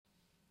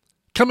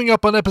Coming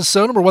up on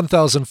episode number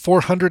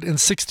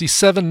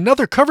 1467,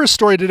 another cover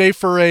story today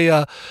for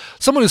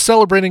someone who's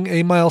celebrating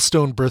a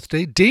milestone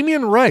birthday,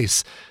 Damien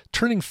Rice,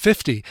 turning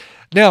 50.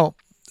 Now,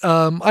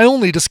 I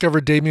only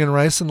discovered Damien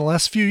Rice in the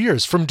last few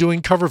years from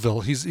doing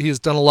Coverville. He has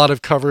done a lot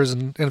of covers,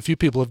 and a few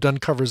people have done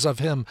covers of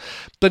him.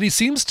 But he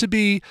seems to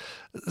be,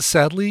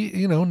 sadly,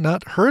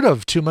 not heard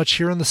of too much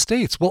here in the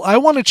States. Well, I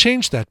want to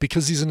change that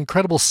because he's an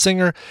incredible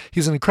singer.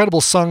 He's an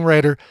incredible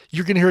songwriter.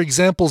 You're going to hear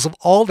examples of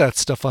all that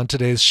stuff on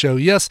today's show.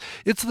 Yes,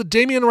 it's the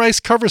Damien Rice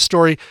cover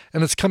story,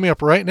 and it's coming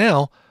up right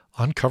now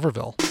on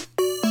Coverville.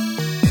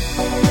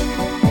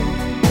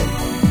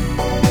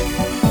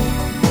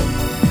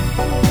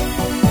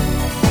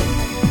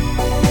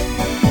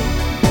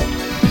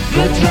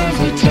 The times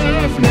are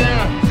tough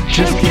now,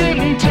 just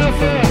getting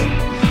tougher.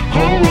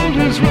 Whole world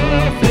is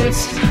rough,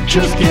 it's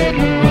just getting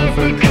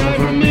rougher.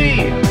 Cover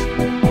me,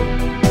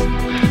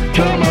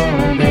 come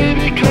on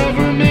baby,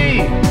 cover me.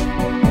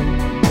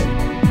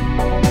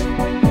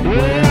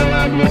 Well,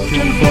 I'm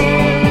looking for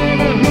a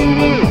lover who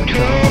will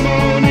come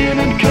on in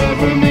and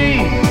cover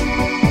me.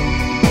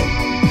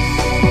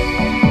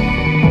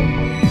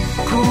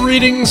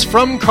 Greetings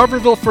from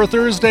Coverville for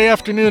Thursday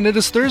afternoon. It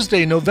is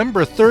Thursday,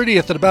 November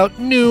 30th at about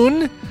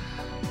noon.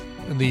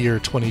 In the year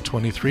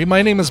 2023.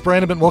 My name is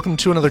Brian and welcome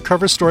to another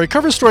cover story.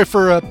 Cover story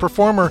for a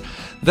performer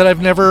that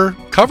I've never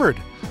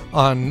covered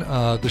on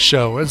the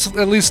show. It's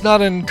at least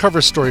not in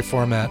cover story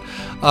format.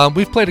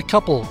 We've played a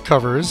couple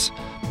covers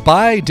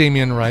by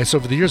Damien Rice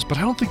over the years, but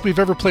I don't think we've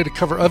ever played a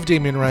cover of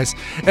Damien Rice.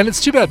 And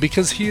it's too bad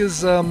because he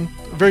is a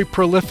very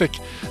prolific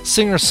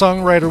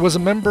singer-songwriter, was a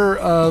member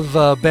of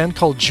a band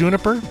called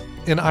Juniper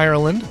in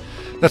Ireland.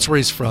 That's where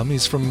he's from.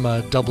 He's from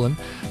Dublin.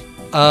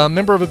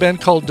 Member of a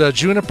band called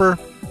Juniper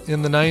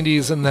in the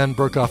 90s, and then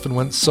broke off and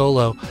went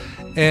solo.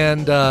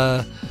 And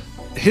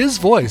his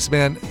voice,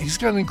 man, he's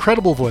got an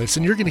incredible voice,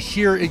 and you're going to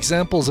hear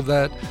examples of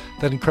that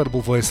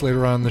incredible voice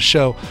later on in the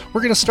show.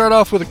 We're going to start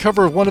off with a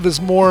cover of one of his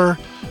more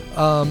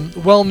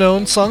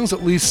well-known songs,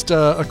 at least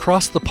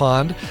across the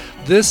pond.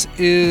 This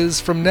is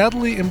from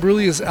Natalie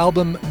Imbruglia's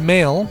album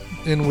Male,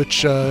 in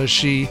which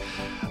she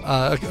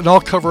an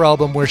all-cover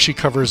album where she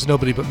covers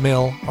nobody but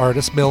male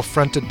artists,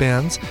 male-fronted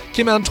bands.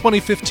 Came out in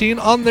 2015.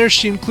 On there,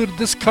 she included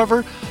this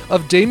cover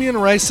of Damien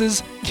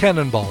Rice's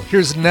Cannonball.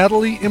 Here's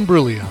Natalie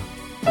Imbruglia.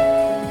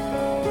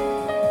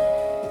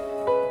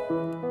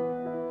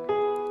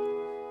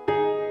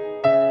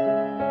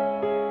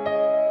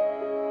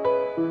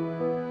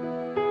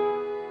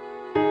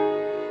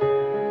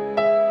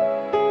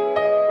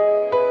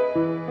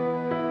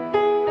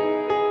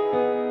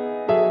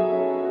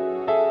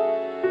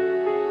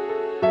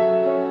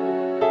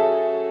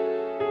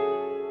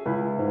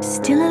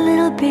 Still a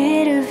little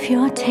bit of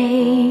your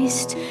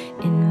taste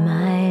in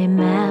my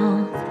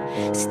mouth.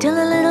 Still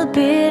a little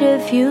bit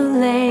of you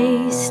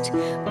laced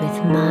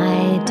with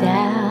my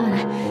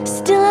doubt.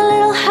 Still a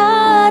little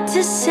hard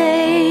to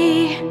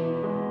say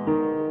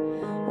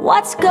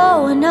what's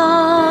going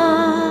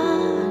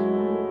on.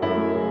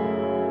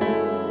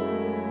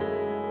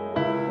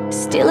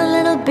 Still a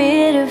little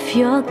bit of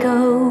your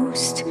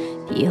ghost,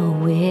 your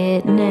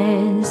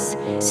witness.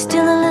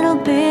 Still a little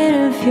bit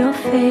of your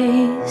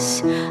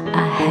face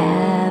I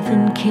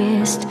haven't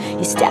kissed.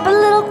 You step a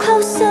little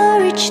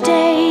closer each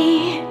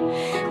day,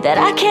 that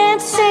I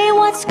can't say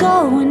what's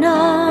going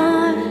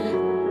on.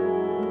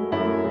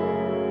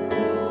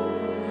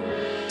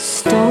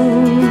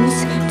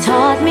 Stones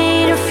taught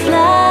me to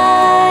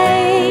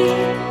fly.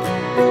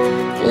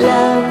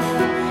 Love,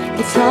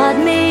 it taught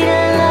me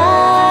to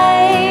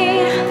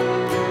lie.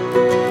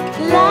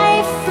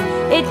 Life,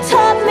 it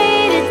taught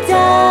me to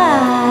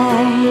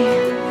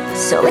die.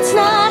 So it's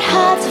not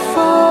hard to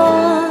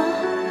fall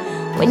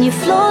when you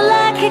flow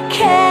like a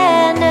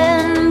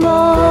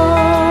cannonball.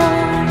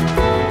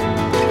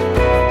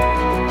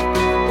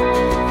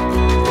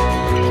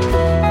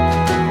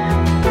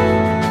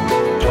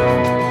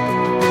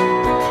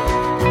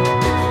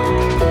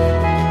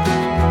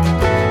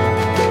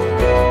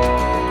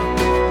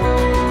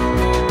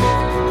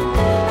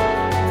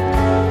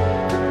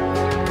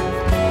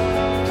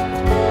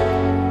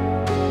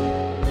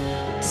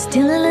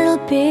 Still a little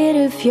bit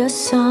of your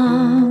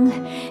song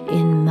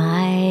in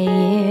my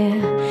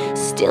ear.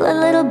 Still a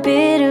little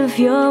bit of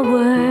your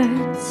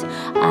words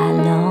I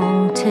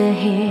long to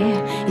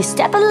hear. You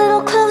step a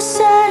little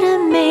closer to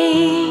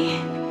me,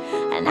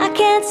 and I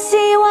can't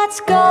see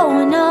what's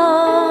going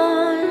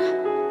on.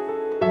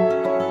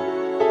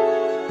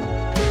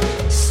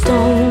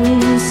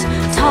 Stones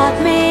taught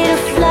me to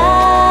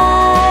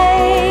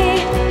fly.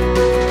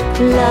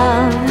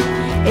 Love,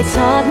 it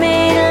taught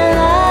me to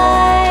lie.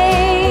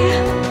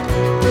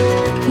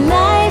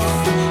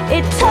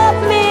 It taught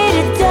me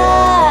to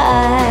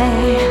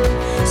die.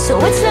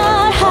 So it's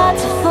not hard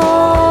to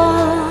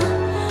fall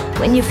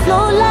when you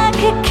flow like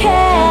a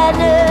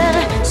cannon.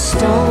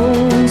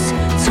 Stones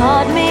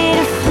taught me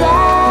to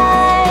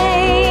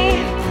fly.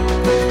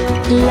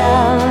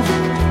 Love,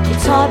 it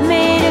taught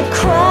me to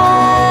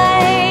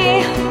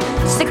cry.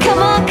 So come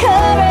on,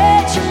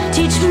 courage,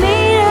 teach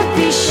me to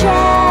be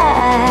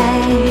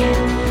shy.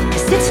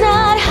 'Cause it's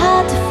not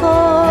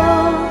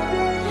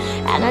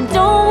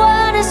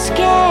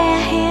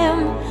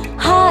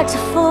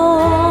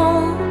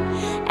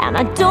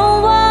and I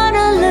don't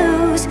wanna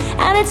lose.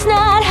 And it's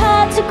not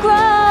hard to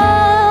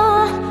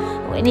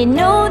grow when you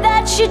know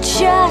that you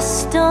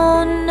just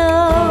don't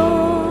know.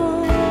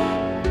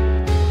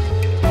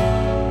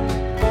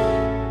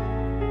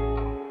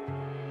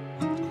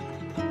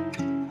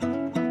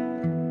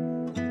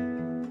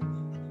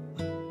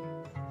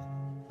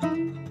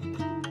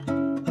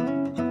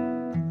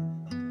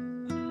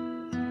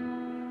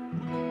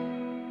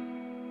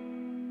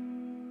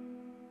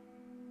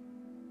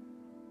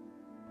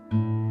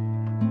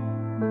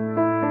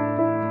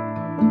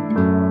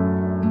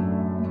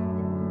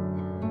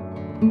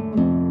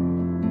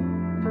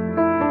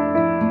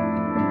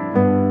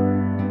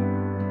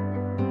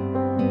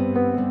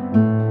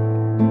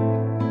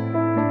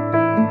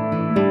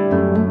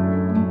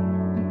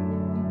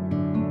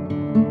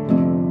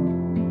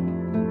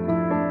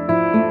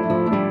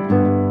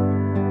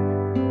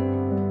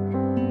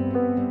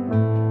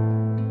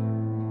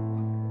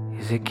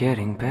 Is it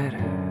getting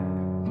better?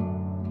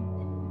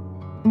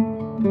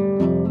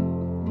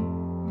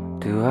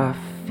 Do I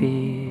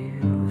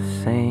feel the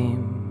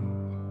same?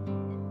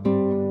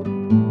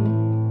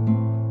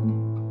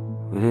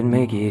 Will it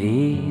make it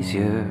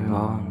easier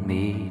on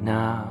me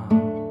now?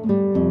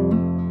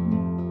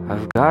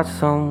 I've got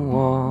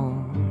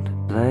someone to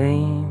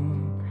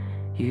blame.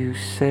 You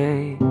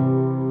say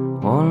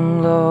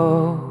one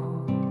love,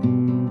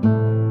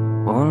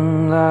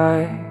 one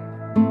life.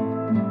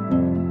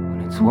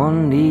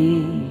 One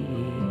need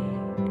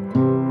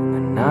in the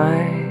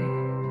night,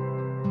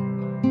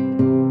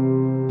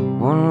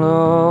 one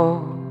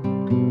love,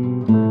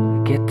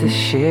 I get to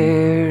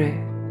share it.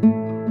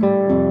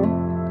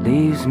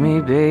 Leaves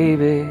me,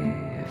 baby,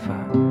 if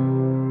I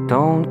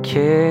don't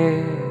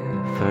care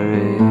for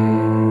it.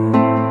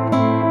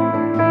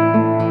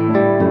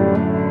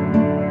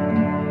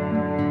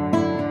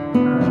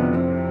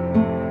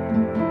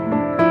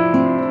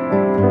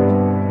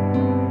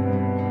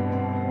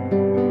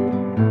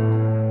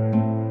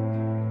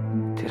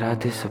 Did I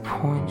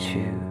disappoint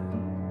you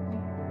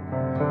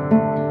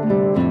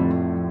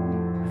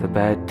with a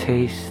bad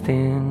taste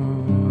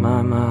in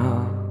my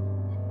mouth?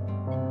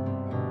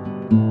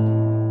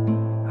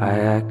 I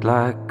act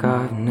like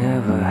I've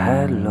never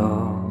had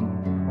love,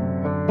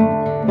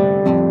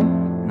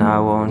 and I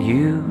want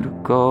you to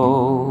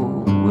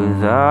go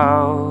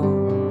without.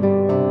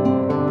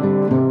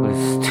 But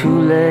it's too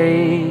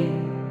late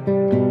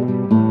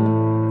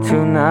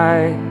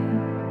tonight.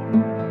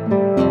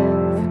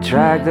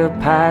 Drag the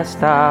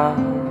past out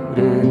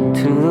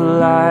into the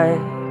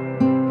light.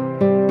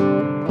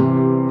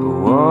 We're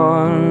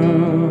one,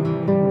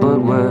 but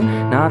we're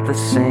not the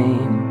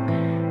same.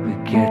 We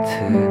get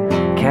to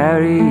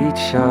carry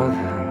each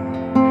other,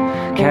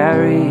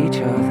 carry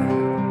each other.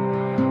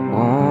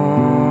 One.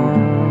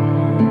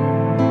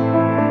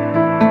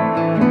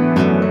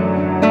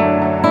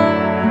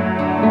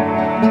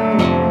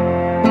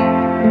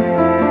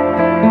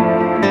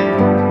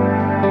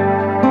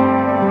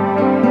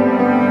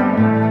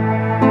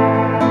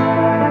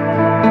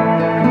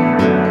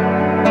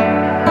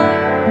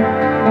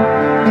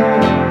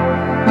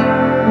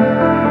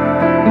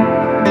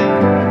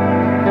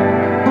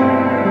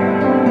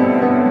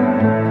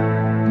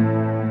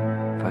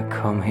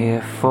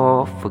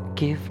 For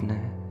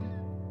forgiveness,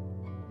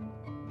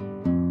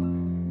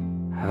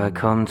 have I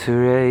come to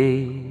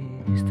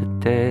raise the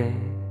dead?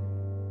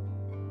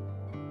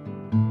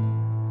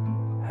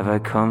 Have I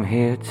come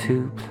here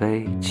to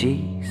play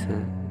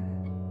Jesus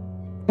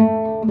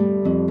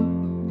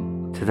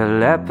to the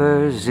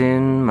lepers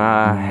in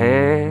my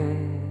head?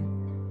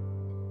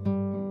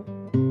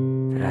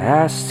 Did I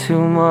ask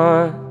too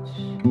much,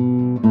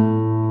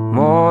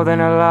 more than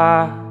a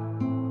lie?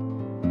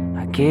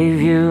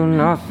 Gave you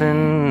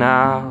nothing,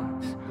 now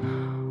it's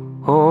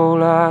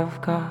all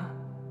I've got.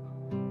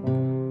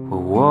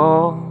 We're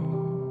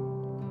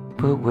one,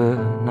 but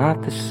we're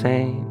not the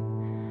same.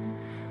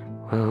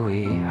 Well,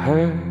 we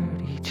hurt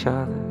each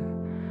other,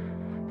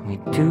 and we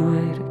do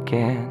it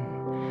again.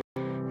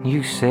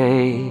 You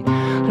say,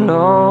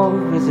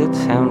 love is a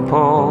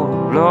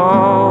temple,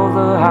 love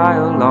the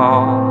higher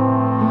law.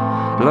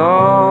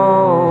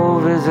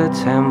 Love is a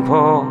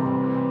temple,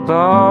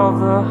 love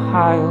the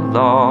higher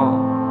law.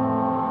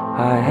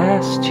 I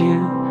asked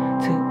you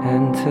to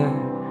enter,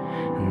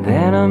 and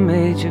then I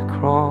made you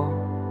crawl.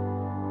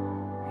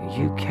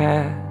 You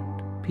can't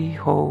be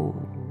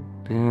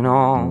holding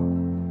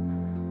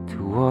on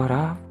to what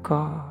I've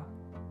got,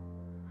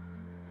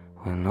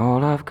 when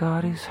all I've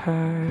got is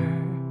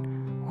hurt.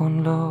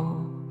 One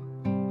love,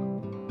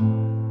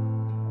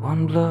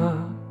 one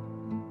blood,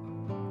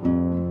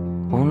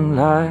 one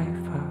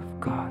life. I've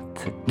got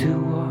to do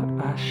what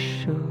I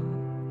should.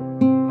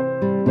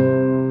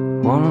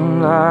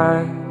 One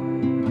life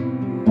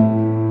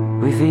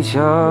with each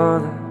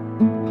other,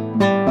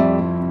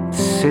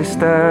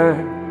 sisters,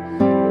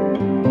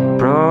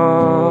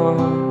 brothers.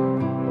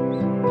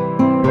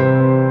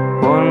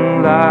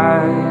 One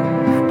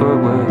life, but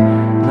we're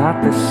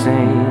not the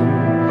same.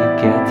 You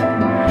get to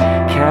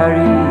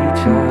carry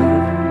each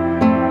other,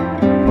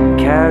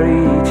 carry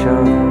each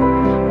other.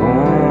 Oh.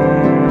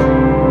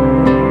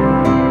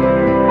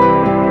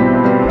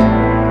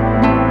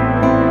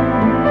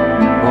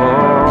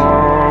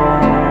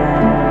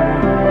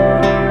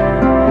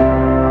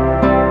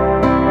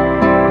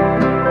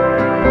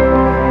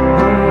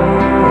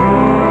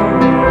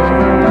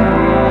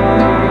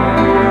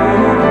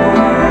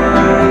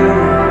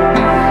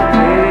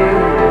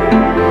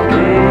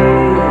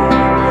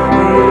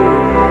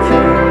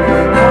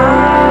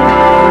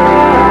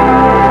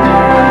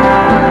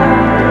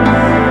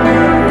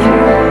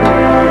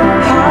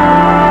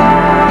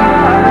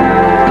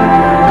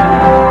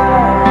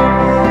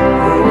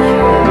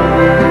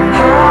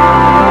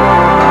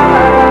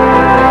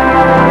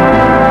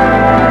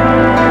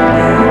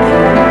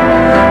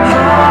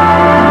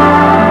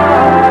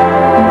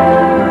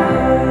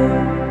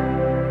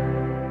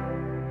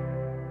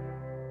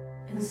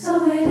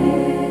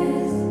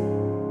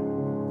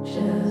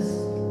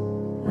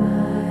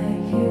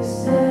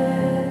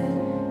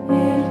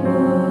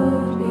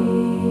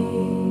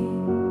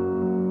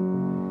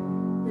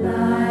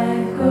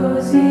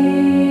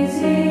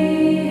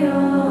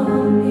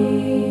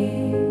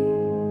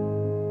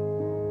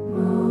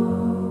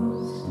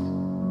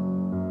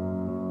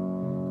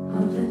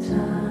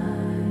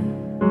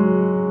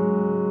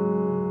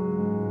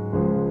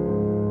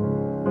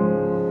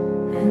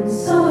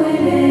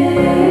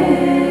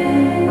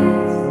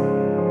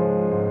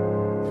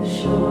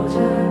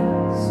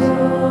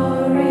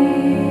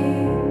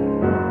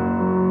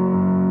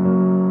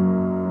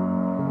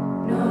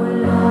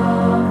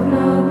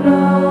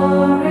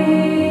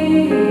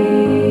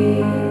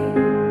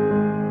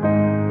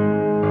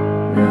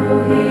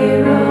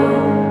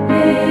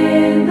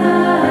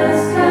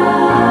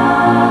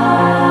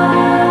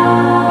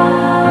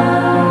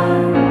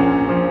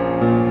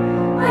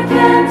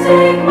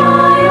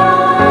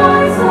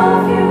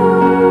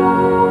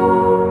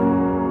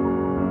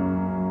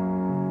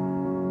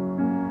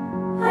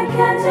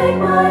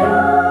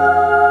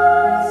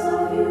 eyes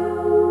off you.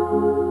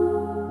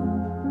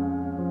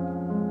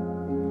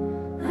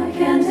 I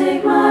can't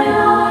take my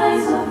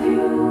eyes off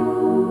you.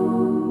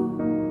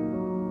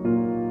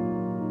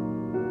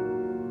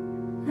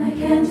 I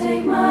can't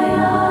take my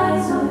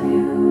eyes off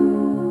you.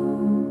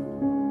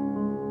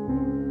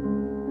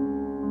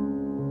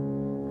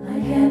 I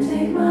can't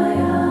take my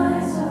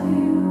eyes off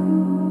you.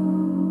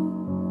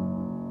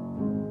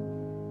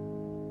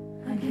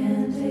 I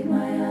can't take my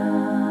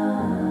eyes.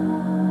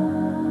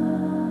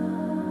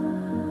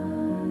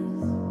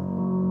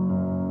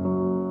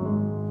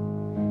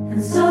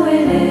 And so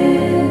it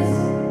is,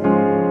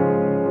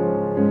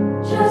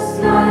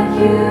 just like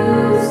you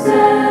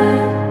said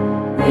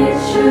it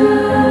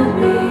should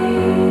be.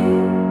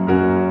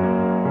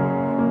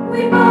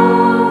 We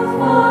both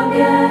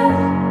forget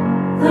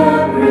the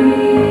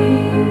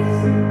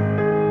breeze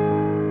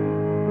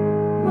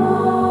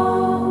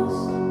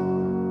most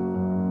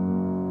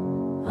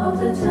of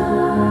the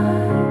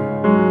time.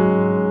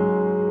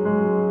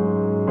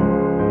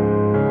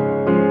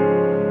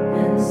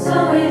 And so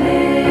it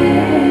is,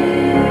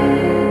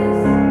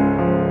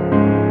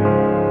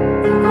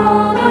 the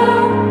colder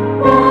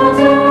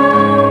water,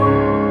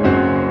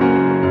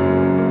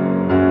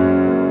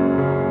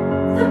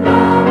 the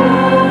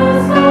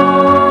blower's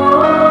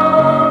daughter,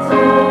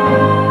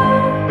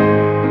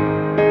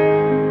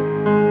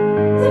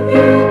 the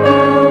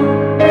pupil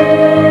in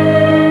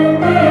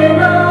the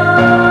eye.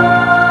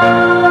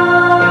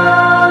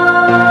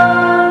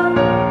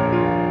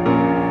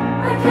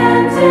 I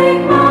can't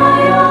take my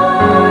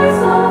eyes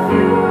off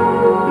you.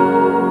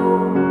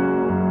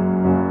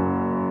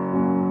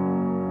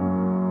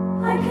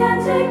 I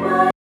can't take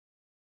my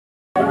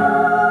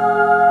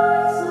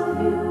eyes off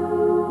you.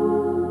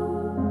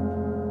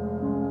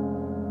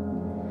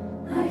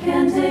 I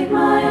can't take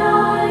my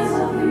eyes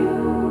off you.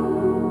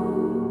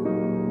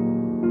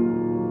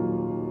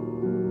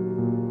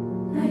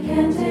 I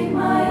can't take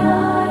my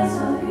eyes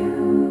off you.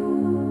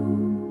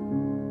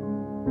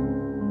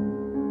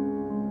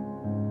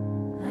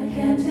 I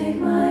can't take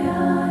my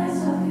eyes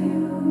off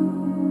you.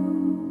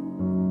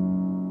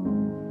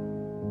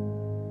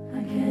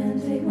 I can't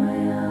take my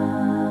eyes.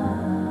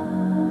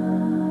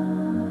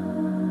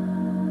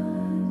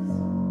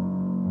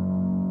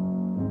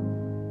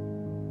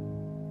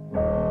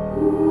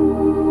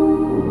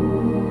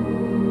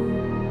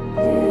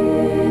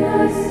 Did I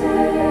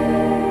say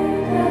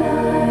that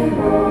I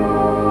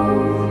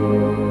want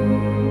you?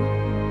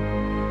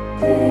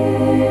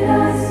 Did I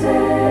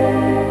say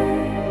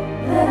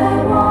that I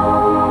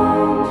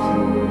want to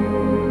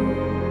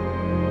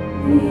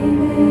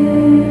leave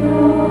it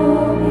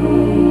all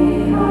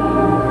behind?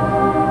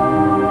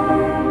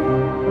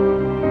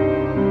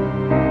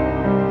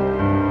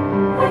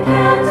 I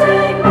can't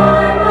take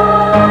my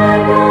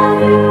mind off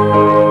you.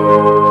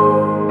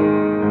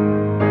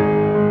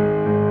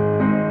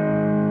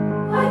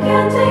 I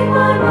can't take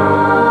my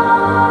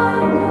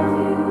mind off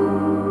you.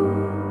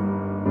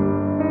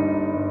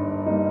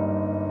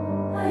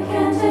 I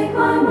can't take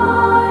my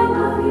mind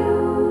off you.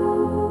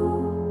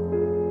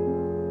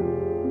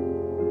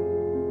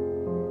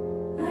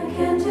 I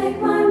can't take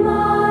my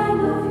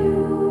mind off you.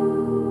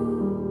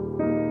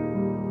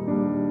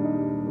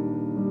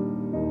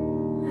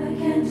 I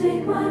can't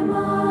take my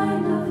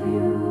mind off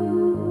you.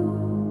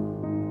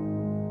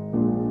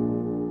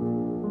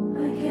 I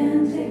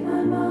can't take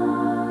my mind.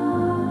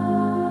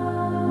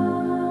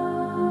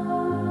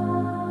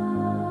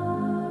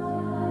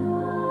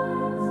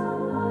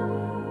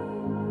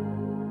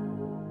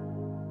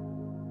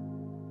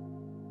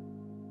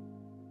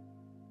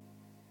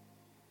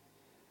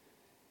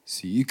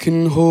 So you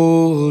can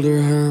hold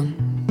her hand,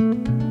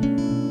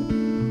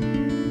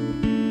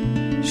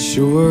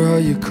 show her how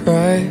you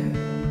cry,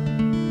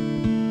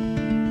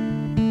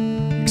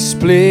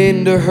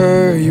 explain to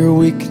her your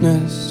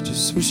weakness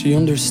just so she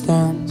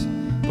understands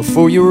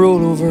before you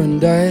roll over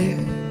and die.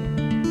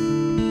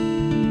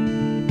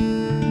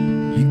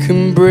 You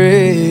can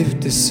brave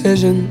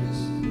decisions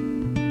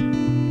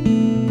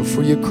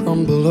before you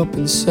crumble up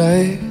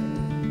inside.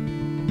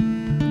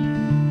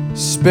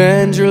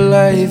 Spend your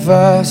life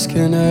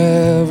asking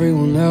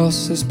everyone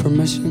else's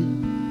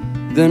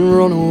permission, then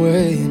run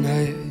away and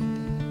hide.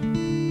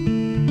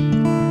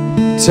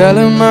 Tell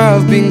him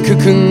I've been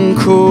cooking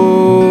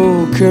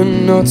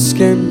coconut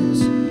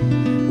skins,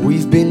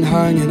 we've been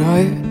hanging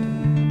out.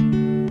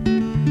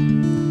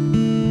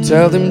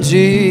 Tell them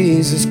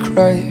Jesus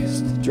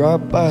Christ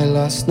dropped by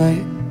last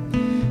night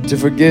to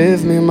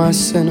forgive me my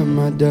sin and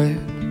my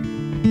doubt.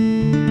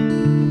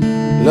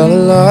 La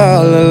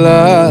la la la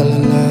la la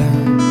la.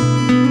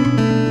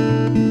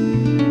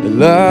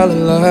 La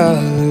la la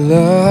la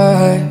la.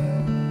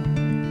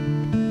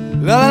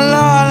 La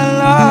la la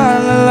la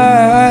la la.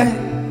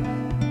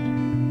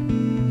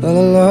 La la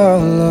la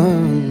la.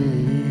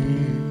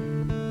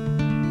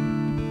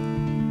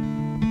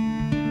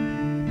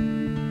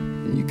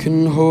 You can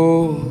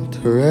hold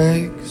her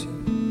eggs,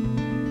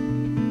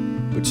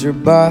 but your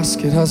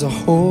basket has a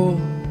hole.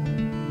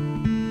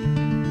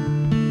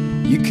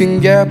 You can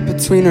get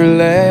between her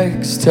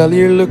legs, tell her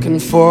you're looking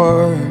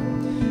for her,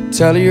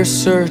 Tell her you're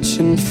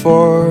searching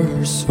for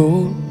her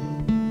soul.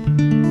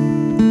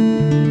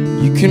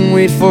 You can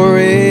wait for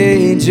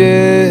ages,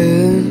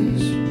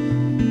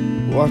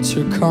 watch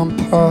her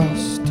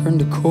compost turn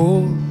to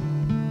coal.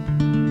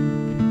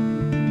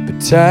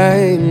 But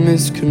time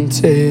is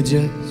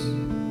contagious,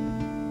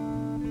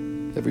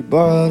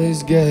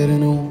 everybody's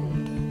getting old.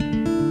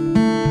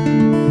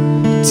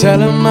 Tell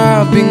him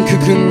I've been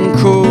cooking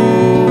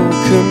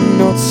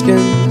coconut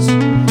skins,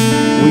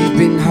 we've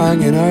been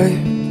hanging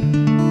out.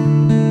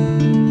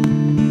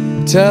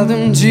 Tell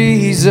them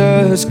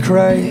Jesus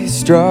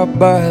Christ dropped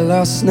by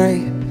last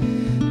night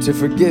to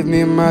forgive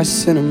me my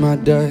sin and my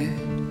doubt.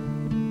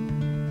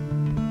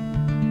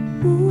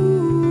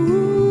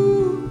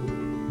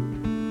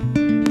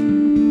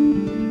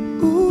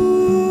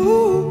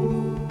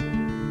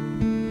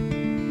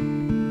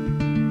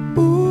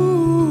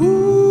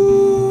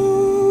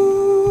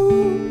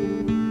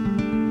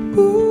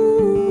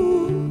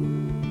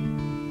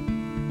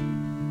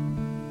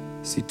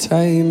 See,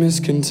 time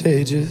is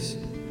contagious,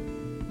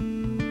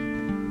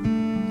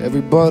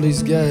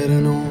 everybody's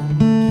getting on.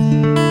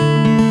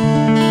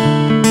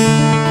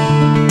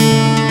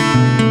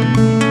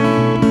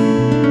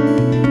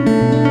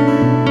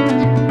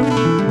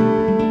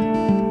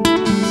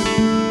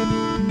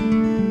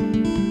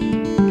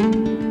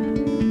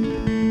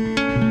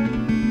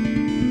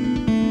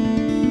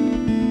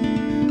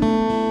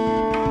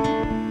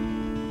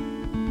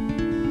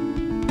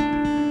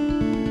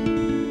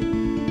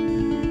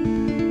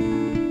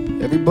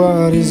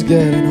 Everybody's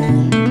getting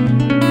on.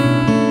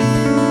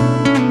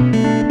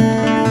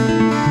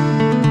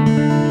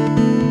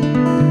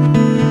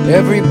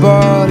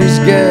 Everybody's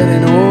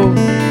getting old.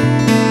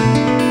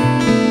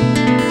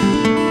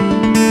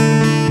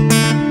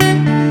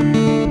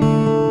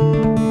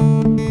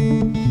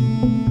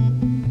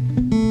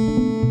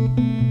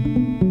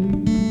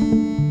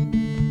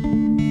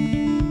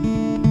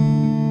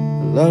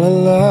 La la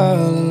la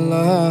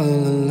la la la.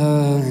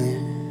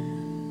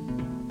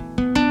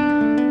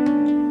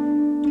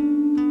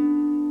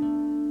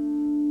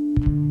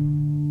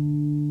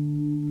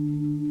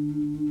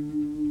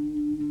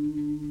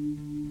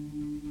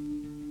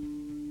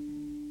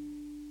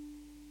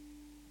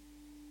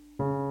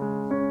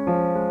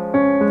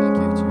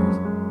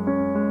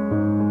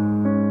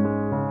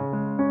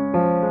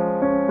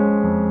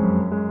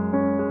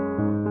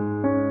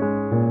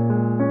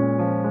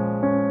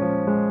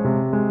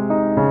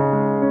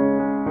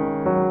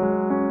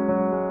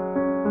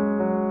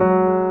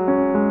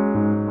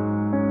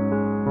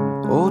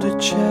 Older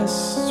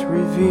chests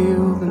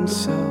reveal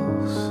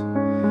themselves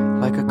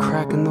like a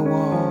crack in the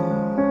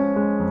wall,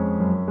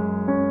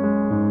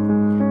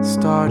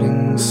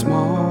 starting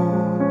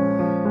small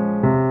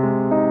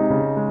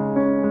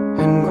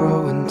and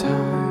grow in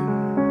time.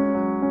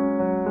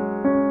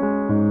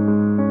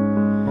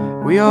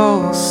 We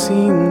all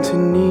seem to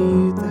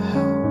need the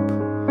help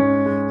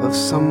of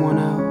someone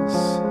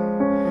else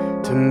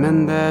to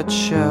mend that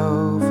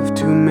shelf of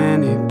too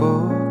many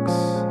books.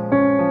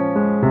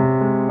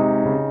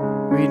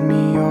 Read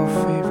me your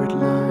favorite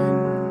line.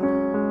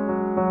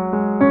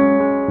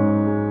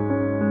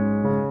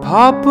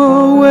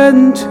 Papa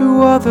went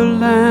to other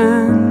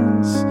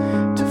lands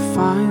to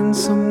find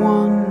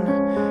someone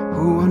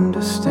who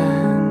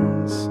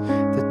understands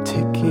the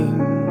ticking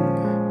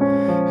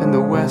and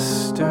the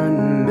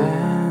Western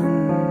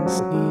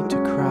man's need to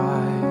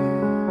cry.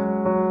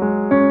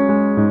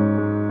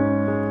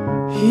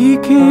 He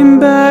came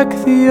back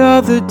the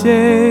other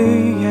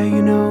day, yeah,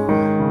 you know,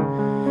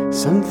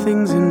 some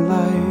things in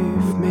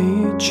life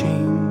may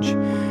change,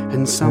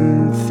 and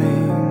some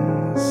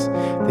things,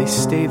 they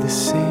stay the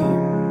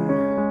same.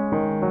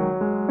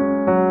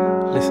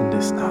 Listen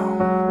this now.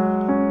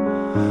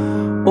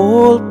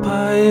 Old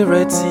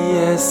pirates,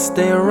 yes,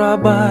 they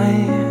rob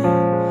I,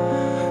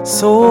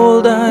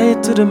 sold I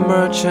to the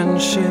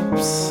merchant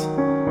ships.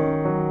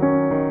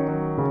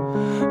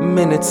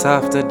 Minutes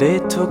after they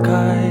took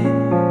I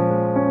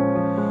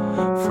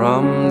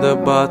from the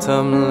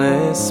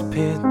bottomless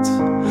pit.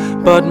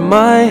 But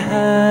my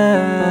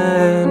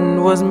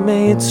hand was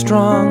made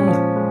strong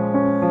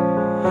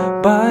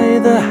by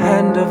the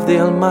hand of the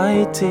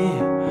Almighty.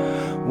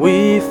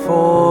 We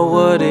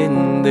forward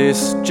in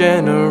this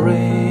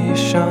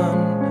generation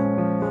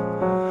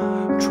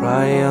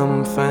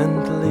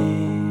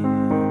triumphantly.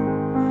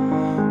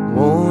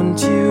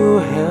 Won't you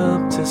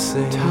help to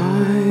sing?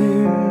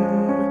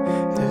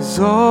 Time, there's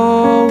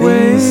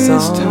always these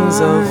songs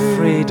time of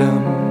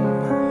freedom,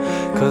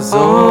 'cause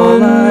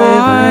all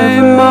I've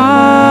ever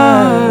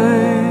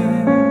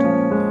mind,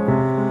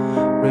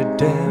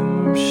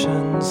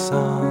 redemption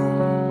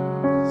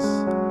songs,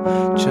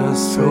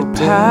 just so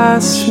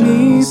pass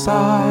me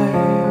by.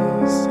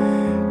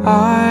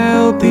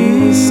 I'll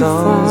be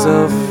songs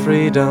fine of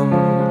freedom,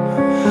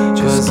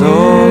 'cause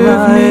all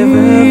I've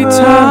ever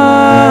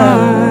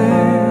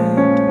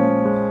mind,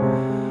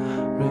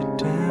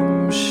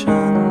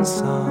 redemption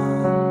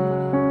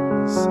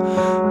songs.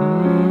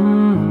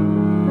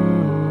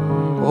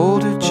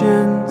 Older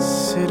gents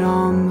sit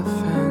on the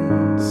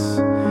fence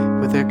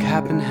with their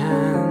cap in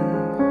hand,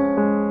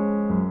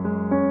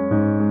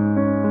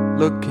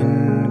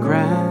 looking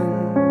grand.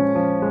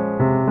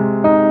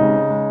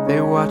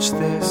 They watch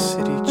their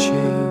city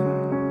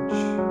change.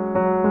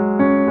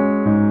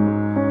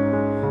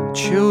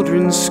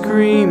 Children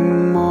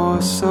scream,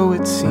 or so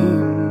it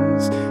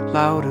seems,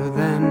 louder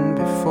than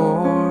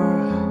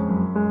before.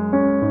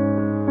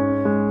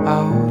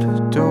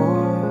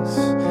 Outdoors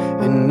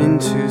and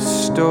into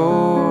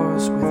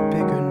stores with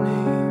bigger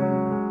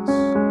names.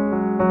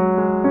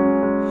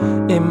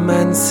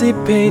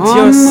 Emancipate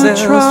Mama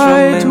yourselves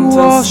tried from to mental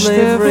wash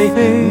their slavery.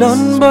 face,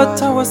 None but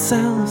but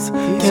ourselves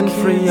these can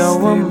free kids,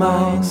 our they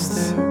minds.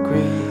 lost their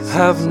graces,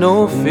 Have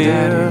no and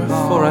fear Daddy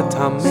for lost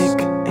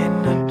atomic at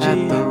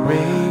energy, the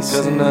races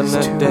 'cause none to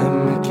of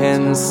them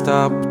can time.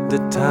 stop the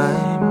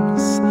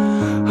times.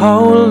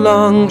 How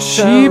long She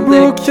shall they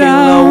broke kill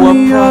down our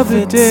the other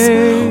prophets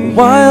day,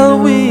 while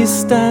we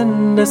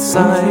stand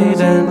aside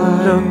Something's and in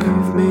look?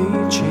 life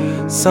may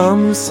change,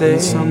 Some say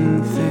and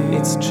some things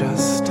it's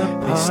just a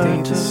they stay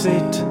part the of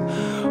same. it.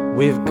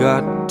 We've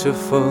got to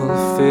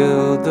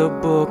fulfill the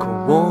book.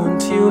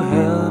 Won't you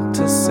help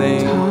to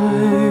sing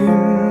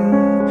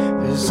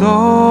Time, there's these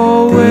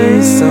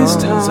always songs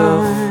time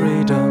of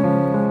freedom?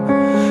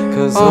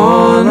 'Cause on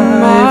all my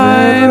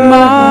I've ever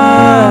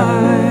mind.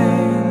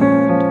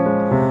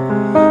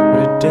 had,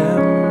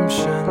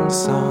 redemption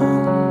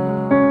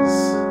songs.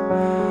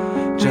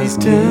 Just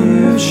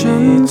Redemption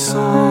give me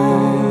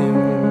time.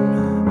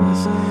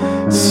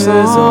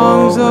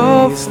 Songs of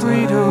always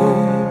freedom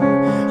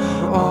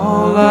time. are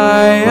all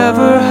I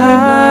ever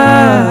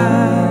had.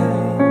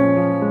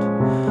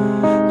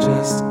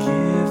 Just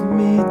give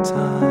me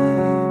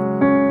time.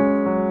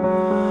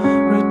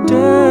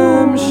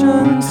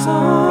 Redemption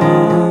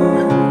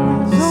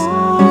songs.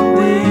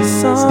 These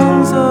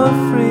songs of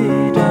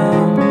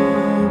freedom.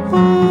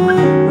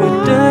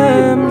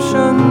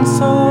 Redemption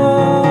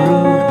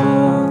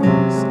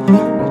songs.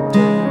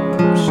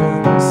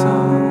 Redemption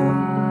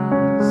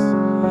songs.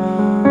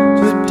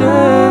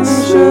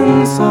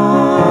 Redemption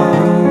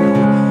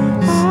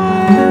songs.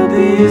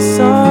 These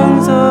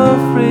songs of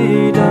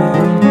freedom.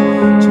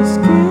 Just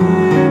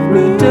give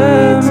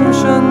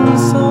redemption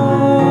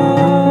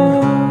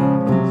songs.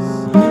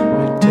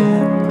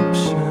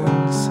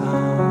 Redemption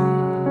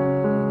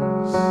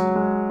songs.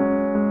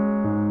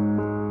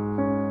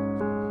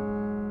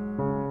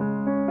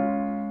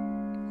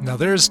 Now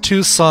there's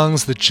two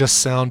songs that just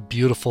sound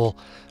beautiful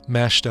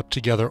mashed up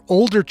together.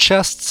 Older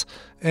Chests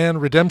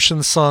and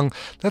Redemption Song.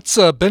 That's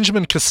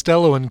Benjamin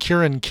Costello and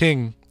Kieran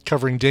King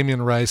covering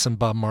Damien Rice and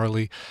Bob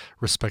Marley,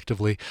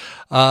 respectively.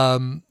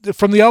 From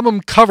the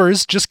album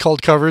Covers, just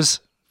called Covers.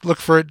 Look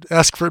for it,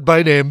 ask for it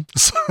by name.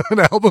 It's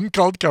an album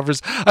called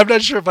Covers. I'm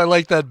not sure if I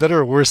like that better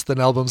or worse than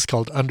albums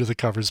called Under the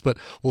Covers, but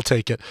we'll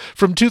take it.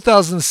 From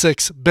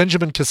 2006,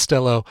 Benjamin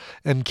Costello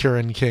and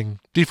Kieran King.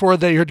 Before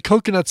that, you heard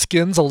Coconut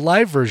Skins, a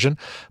live version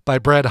by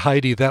Brad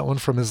Heide. That one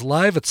from his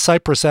Live at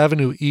Cypress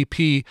Avenue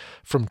EP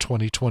from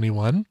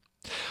 2021.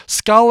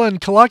 Scala and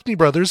Kalachny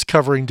Brothers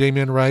covering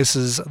Damien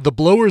Rice's The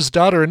Blower's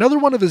Daughter, another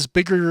one of his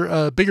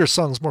bigger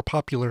songs, more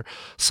popular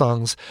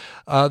songs.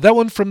 That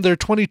one from their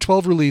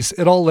 2012 release,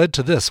 It All Led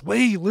to This.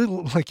 Way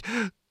little, like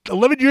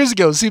 11 years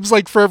ago, seems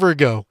like forever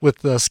ago with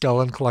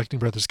Scala and Kalachny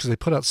Brothers because they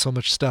put out so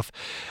much stuff.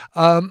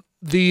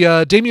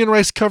 The Damien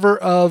Rice cover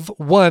of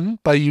One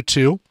by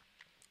U2,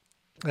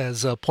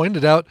 as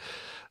pointed out.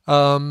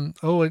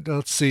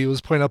 Let's see. It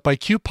was pointed out by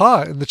Q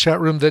Pa in the chat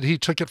room that he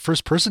took it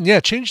first person. Yeah,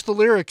 changed the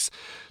lyrics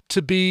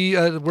to be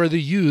where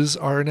the U's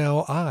are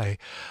now I.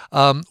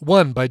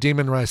 One by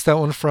Damien Rice. That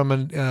one from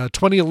a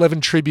 2011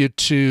 tribute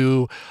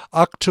to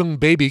Achtung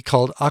Baby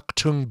called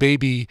Achtung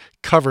Baby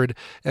Covered,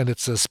 and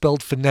it's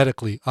spelled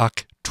phonetically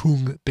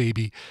Achtung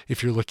Baby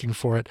if you're looking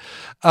for it.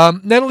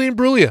 Natalie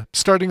Imbruglia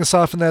starting us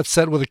off in that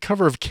set with a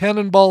cover of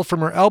Cannonball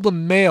from her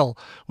album Male,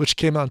 which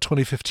came out in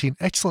 2015.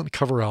 Excellent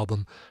cover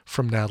album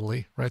from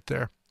Natalie right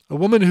there. A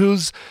woman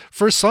whose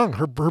first song,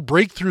 her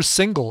breakthrough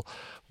single,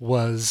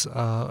 was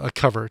a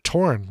cover.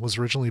 Torn was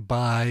originally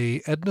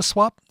by Edna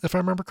Swap, if I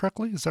remember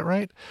correctly. Is that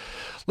right?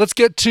 Let's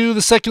get to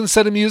the second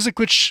set of music,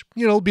 which,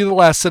 will be the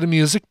last set of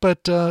music,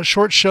 but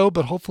short show,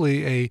 but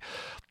hopefully a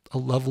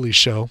lovely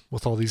show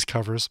with all these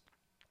covers.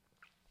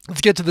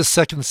 Let's get to the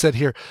second set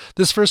here.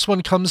 This first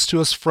one comes to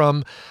us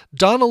from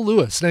Donna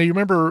Lewis. Now, you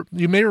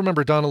may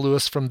remember Donna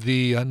Lewis from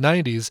the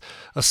 90s,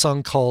 a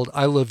song called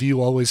I Love You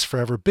Always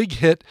Forever. Big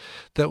hit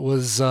that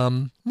was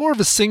more of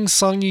a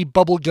sing-songy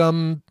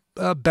bubblegum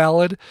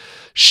ballad.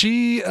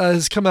 She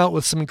has come out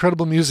with some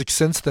incredible music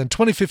since then.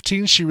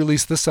 2015, she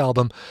released this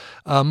album,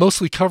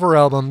 mostly cover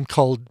album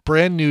called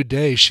Brand New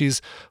Day.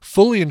 She's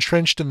fully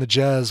entrenched in the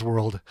jazz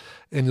world,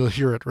 and you'll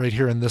hear it right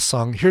here in this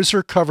song. Here's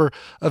her cover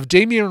of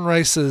Damien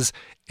Rice's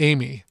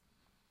Amy.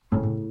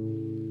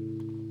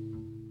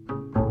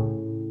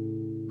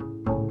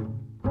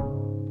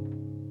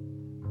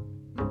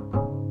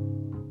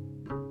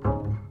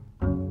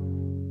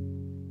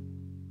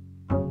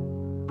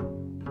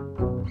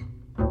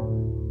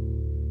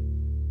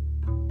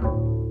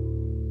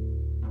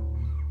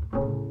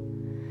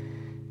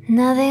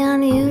 Nothing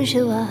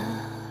unusual,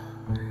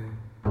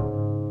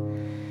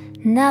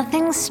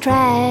 nothing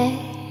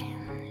strange.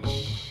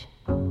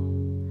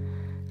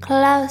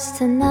 close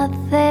to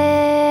nothing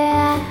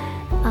at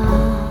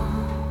all.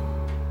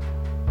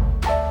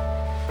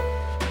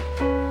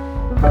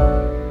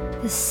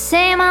 The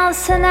same old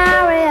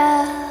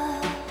scenario,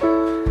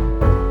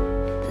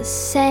 the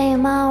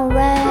same old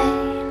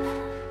rain,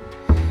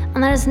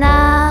 and there's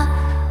no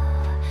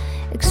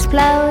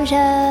explosions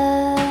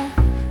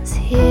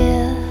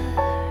here.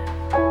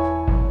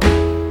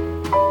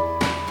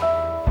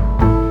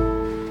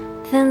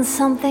 Then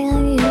something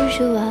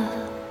unusual,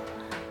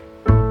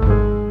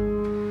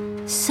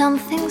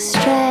 something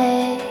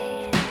strange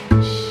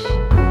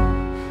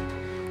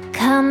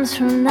comes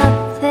from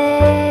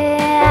nothing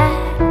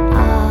at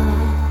all.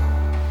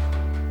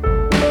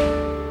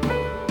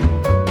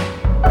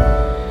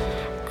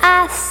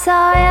 I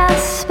saw your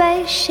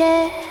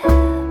spaceship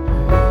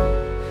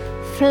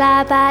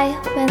fly by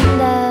your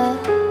window.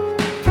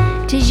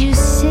 Did you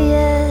see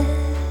it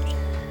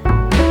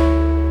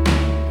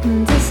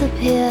and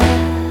disappear?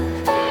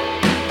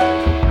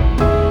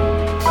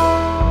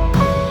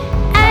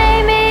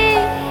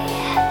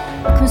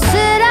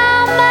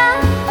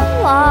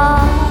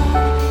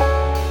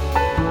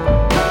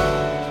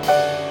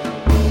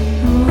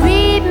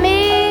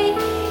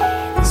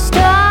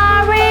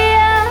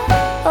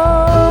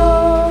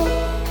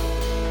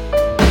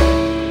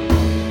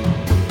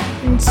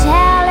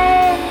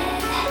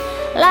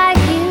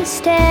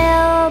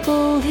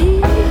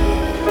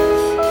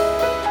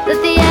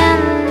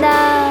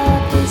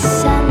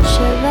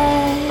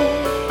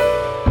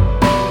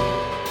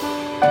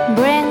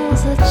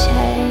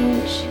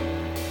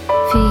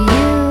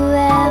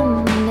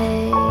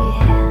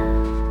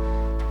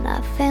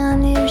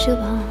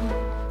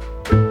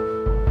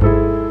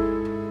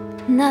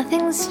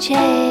 Nothing's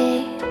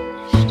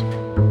changed,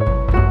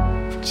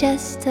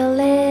 just a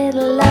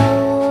little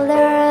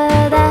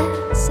older,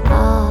 that's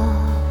all.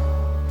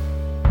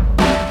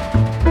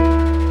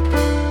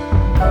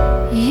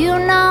 You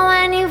know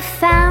when you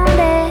found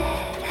it,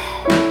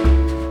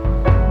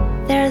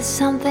 there's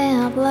something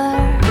I've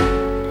learned,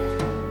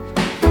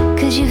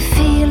 'cause you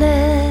feel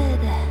it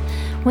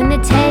when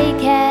they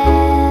take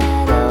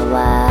it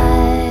away.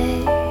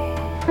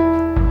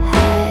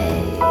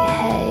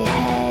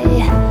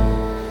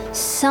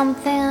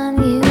 Something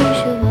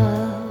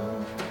unusual,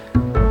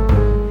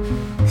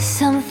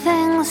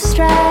 something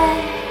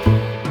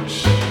strange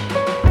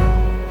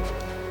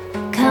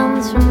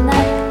comes from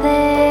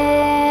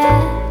nothing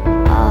at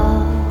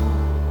all.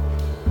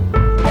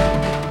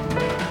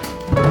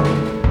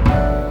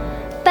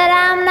 But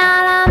I'm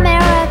not a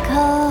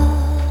miracle,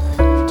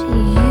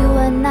 you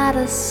are not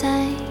a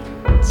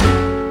saint,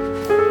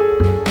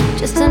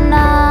 just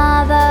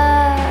another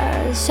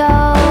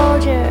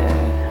soldier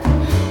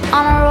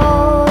on a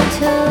road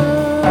to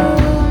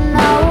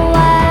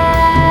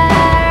nowhere.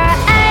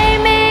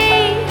 Amy,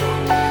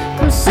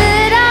 come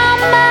sit on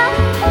my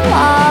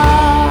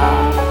wall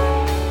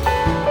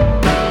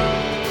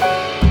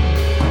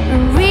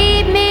and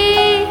read me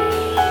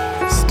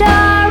the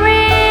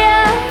story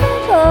of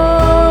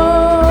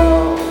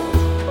old,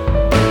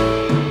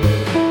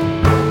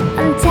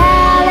 and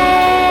tell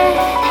it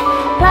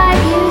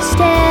like you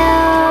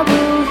still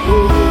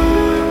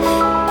believe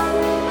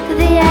to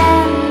the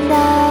end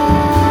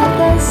of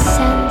the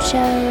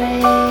century.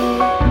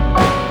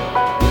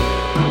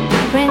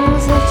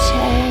 Brings a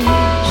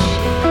change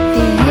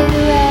for you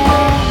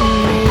and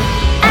me.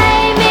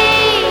 Amy,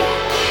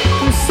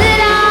 come sit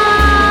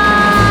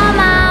on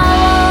my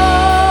wall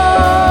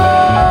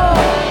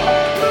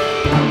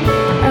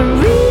and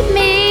read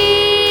me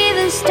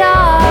the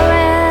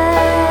story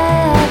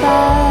of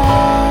old,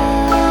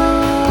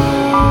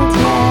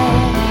 yeah,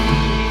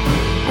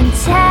 and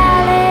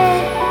tell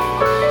it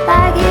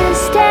like you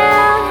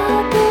still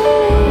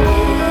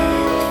believe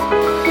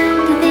to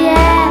the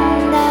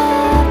end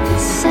of the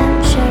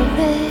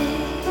century.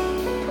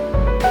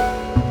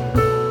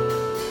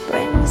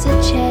 Brings a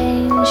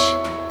change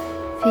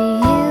for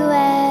you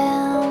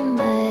and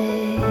me.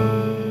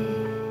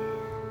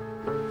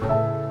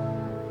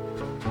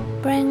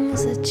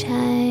 Brings a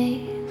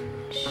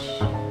change.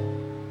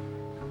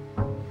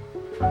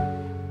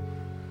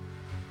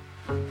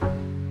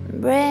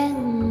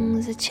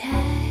 Brings a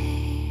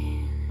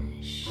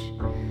change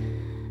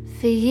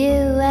for you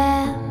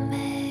and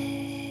me.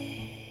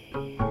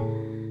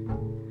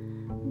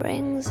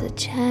 Brings a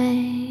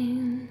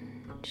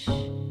change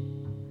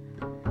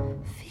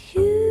for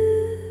you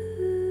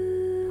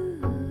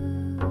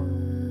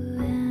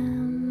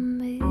and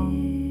me.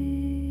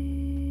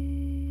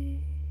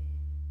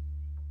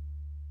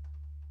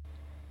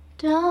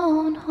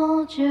 Don't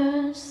hold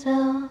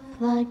yourself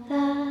like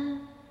that,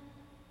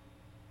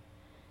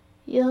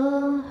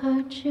 you'll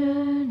hurt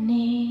your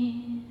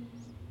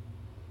knees.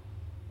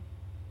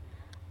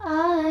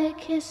 I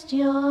kissed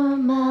your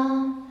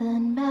mouth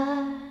and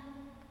back.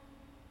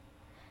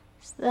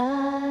 Is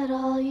that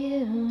all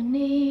you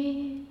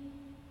need?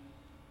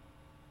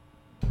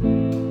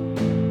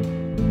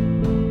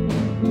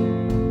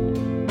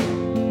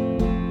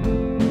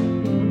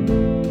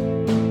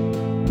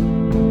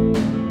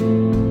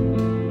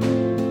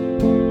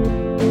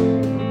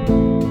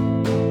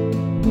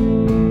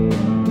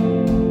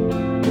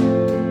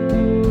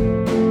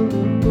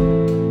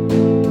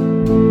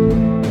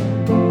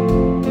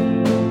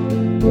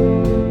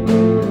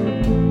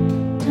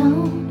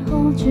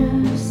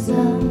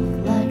 yourself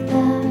like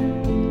that,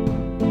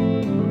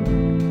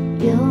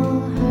 you'll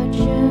hurt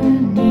your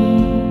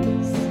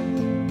knees.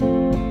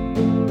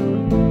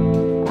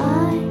 I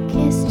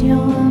kissed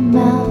your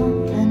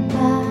mouth and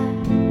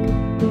back,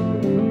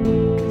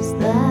 'cause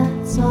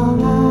that's all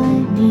I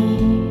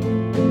need.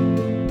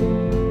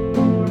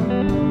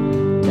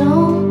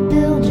 Don't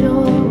build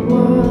your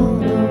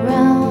world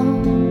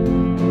around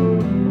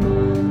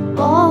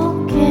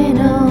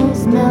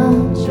volcanoes,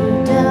 melt you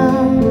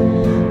down.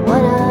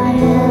 What I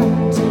am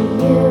to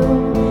you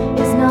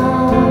is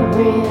not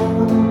real.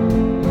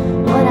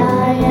 What I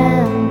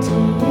am to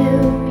you,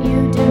 you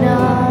do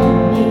not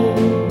need.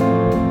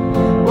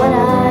 What I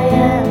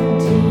am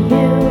to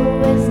you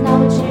is not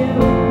what you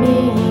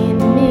mean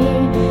to me.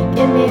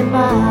 Give me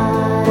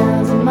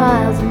miles and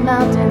miles of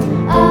mountains.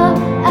 I'll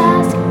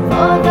ask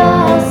for the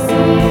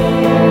sea.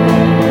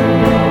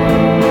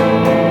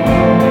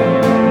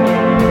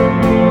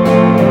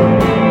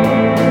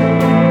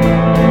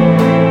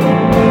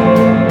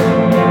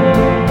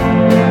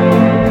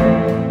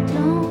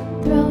 Don't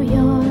throw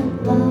your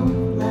love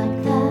like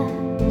that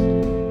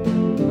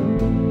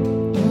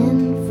in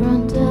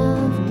front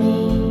of me.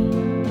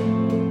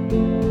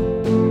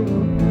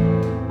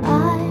 I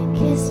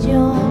kissed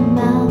your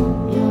mouth,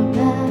 your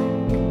back.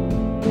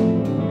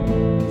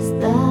 Is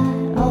that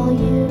all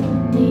you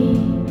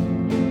need?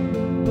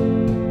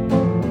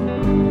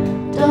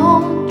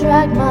 Don't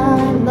drag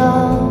my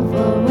love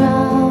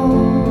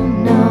around,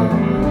 no.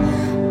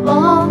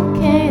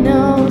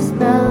 Volcanoes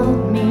melt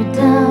me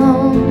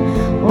down.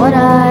 What I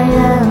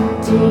am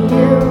to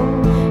you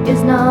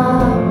is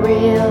not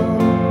real.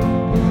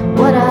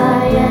 What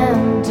I am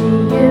to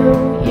you,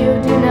 you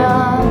do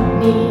not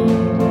need.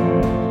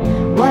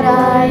 What I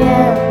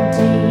am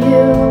to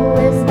you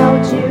is not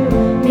what you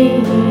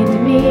mean to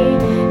me.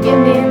 Give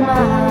me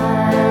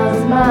miles,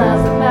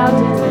 miles of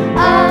mountains.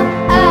 I'll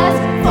ask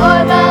for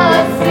the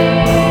sea.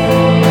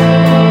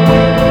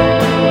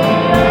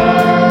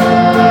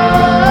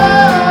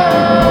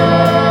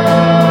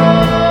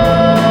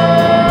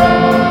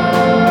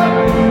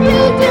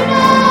 You do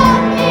not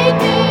need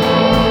me.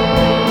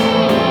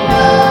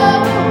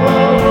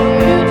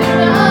 You do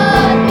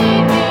not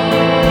need me.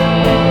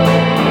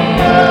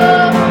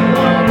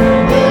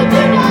 You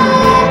do not need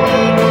me.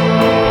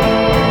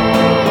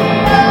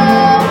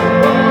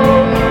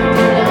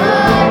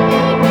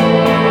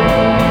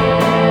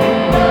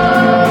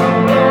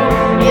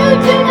 You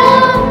do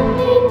not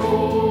need me.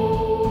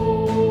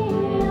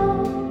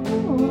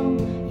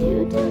 You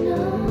do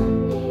not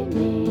need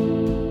me.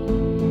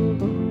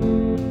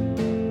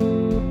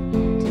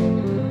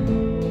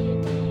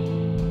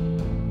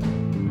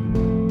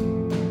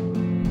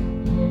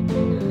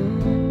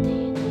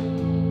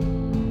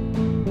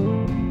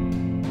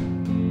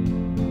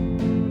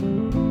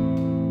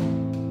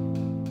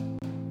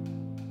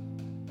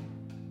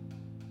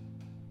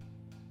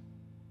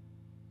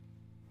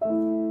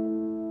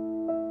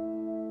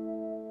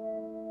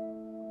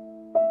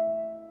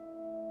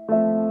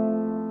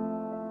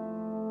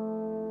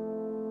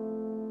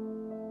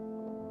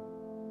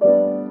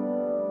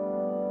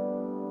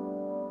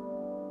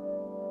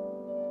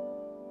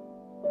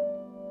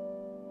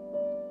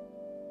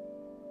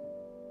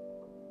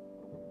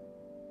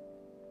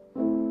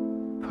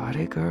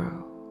 Party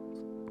girls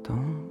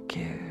don't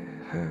get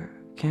hurt,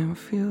 can't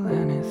feel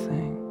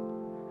anything.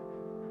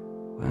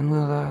 When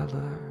will I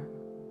learn?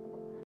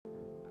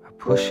 I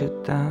push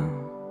it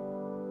down,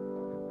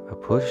 I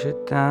push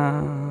it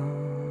down.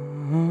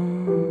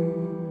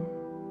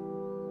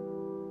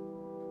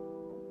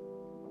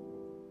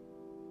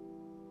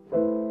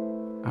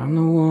 I'm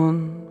the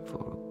one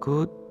for a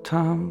good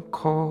time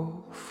call,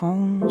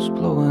 phone's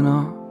blowing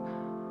up,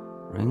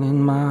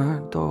 ringing my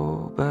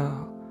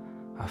doorbell.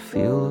 I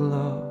feel the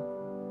love,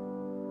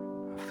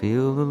 I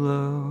feel the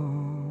love.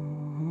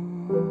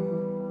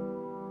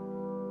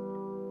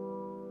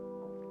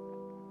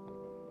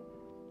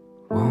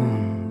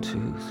 1,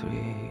 2,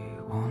 3,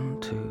 1,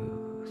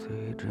 2,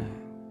 3,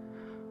 drink.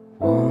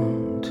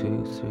 1,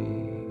 2,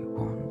 3,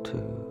 1, 2,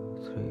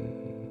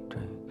 3,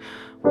 drink.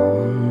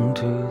 1,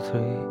 2,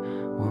 3,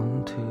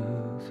 1,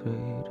 2,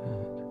 3,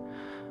 drink.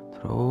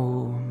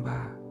 Throw 'em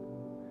back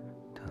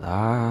till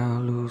I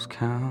lose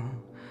count.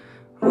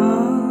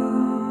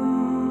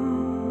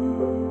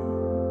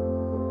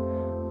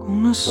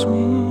 Gonna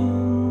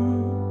swing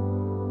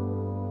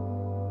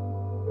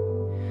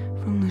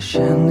from the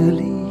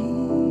chandelier,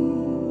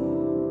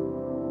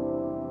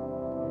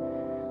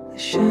 the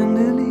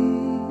chandelier.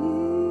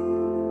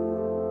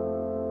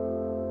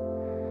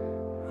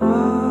 I'm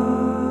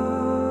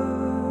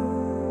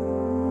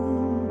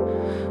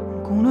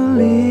gonna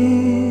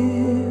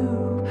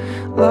live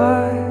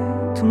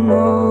like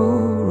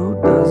tomorrow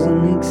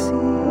doesn't exist,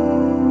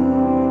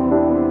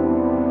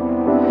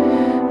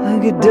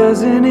 like it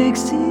doesn't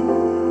exist.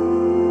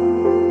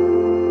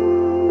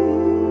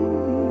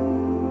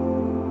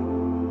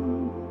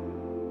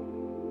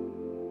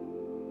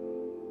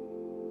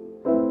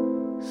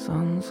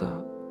 Sun's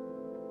up,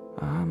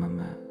 I'm a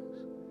mess.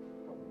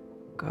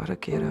 Gotta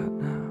get up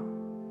now,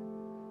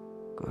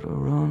 gotta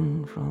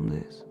run from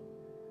this.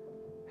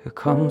 Here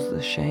comes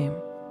the shame.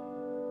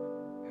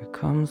 Here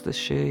comes the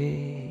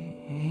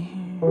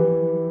shame.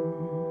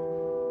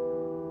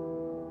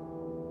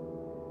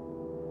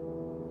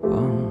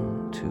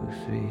 1, 2,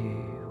 3,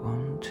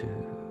 1, 2,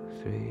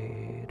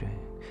 3, drink.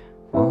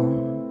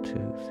 1, 2, 3,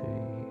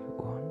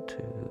 1, 2,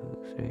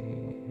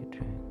 3,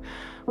 drink.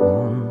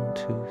 1,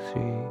 2,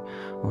 3,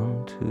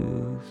 1,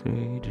 2,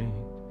 3, drink.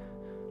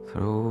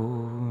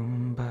 Throw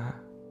him back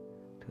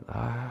till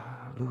I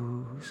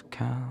lose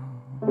count.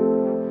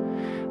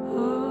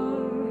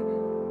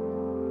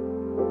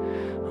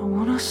 I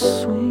wanna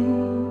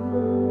swing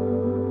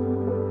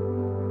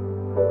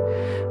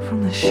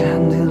from the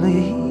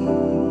chandelier,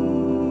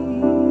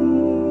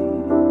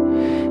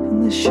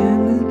 from the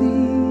chandelier.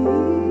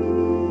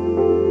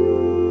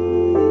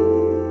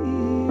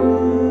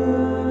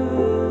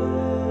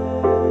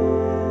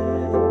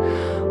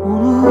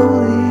 Wanna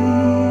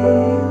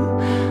live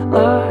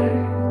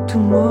like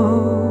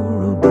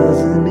tomorrow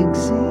doesn't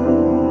exist,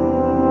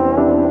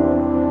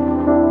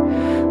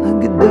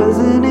 like it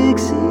doesn't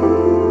exist.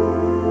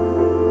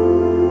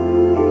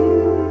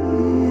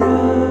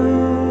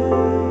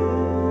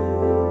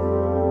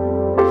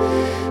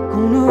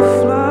 Gonna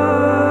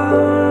fly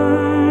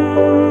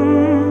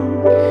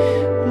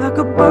like a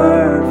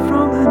bird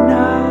from the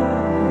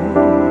night.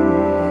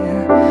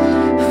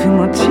 Feel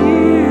my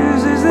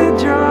tears as they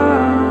dry.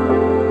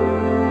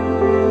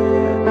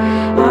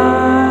 I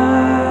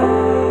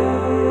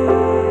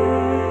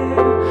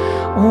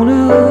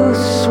wanna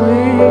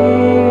swing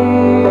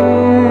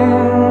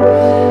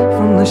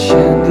from the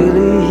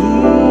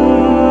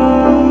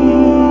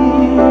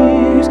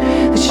chandeliers,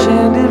 the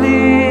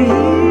chandeliers.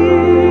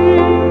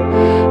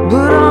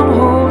 But I'm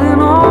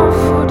holding on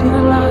for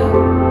dear life.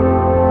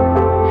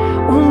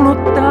 Won't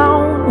look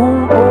down,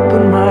 won't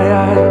open my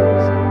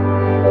eyes.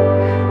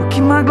 I'll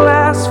keep my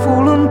glass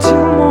full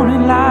until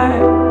morning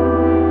light.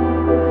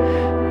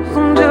 'Cause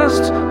I'm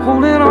just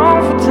holding on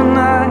for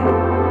tonight.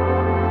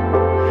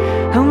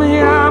 Help me,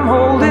 I'm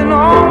holding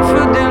on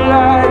for dear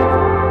life.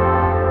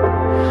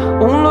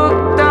 Won't look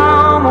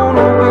down, won't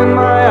open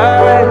my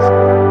eyes.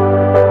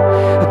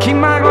 I'll keep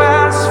my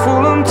glass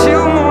full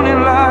until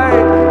morning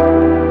light.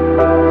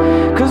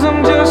 'Cause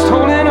I'm just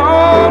holding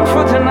on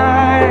for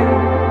tonight.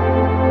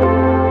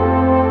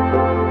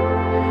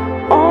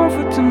 On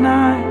for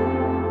tonight.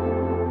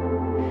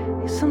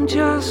 Yes, I'm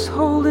just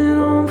holding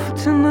on for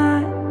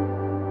tonight.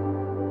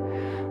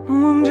 No,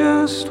 I'm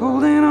just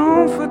holding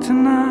on for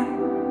tonight.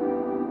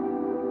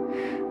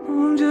 No,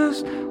 I'm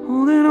just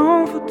holding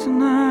on for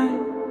tonight.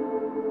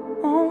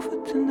 On for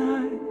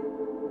tonight.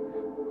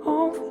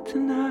 On for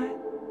tonight.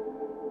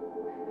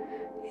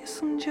 Yes,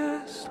 I'm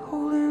just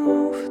holding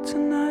on for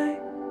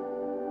tonight.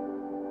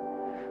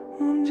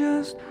 I'm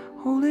just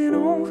holding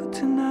on for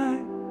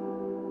tonight.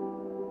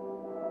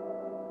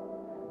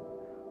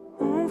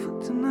 On for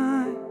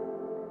tonight.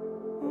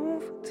 On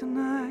for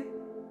tonight.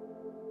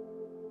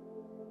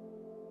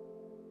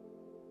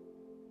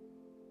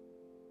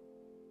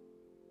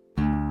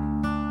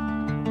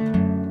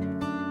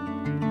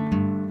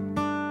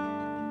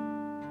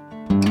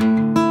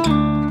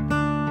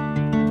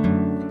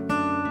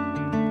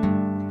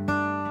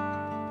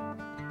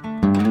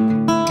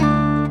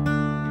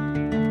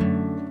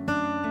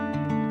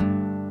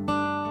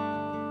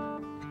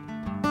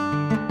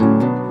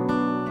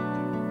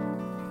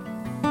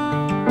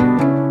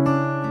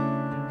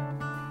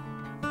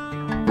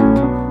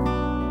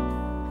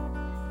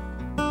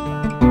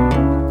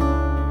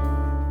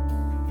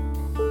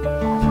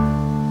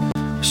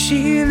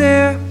 She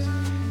lives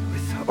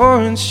with the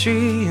orange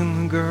tree and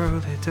the girl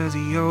that does the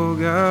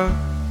yoga.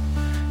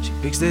 She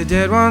picks the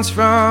dead ones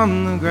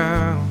from the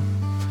ground,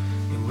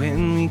 and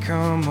when we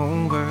come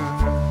over,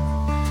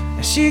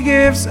 and she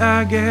gives,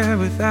 I get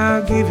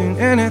without giving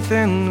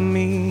anything to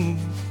me.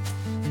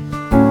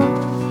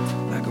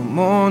 Like a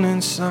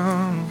morning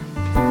sun,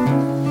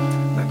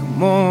 like a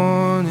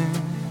morning,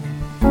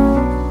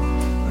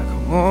 like a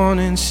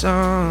morning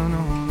sun,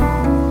 oh no,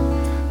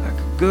 like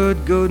a good,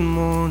 good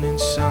morning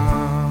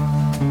sun.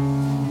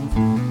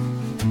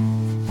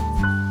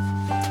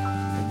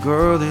 The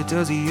girl that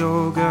does the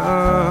yoga,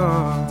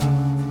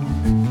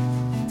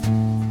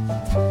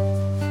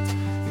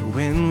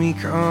 when we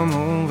come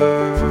over,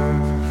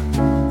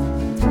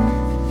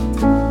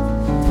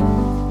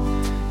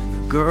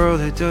 the girl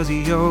that does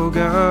the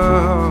yoga,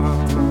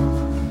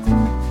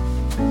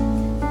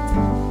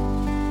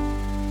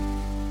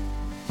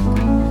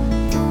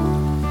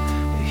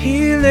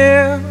 he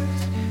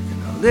lives in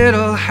a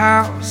little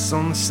house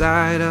on the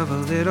side of a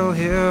little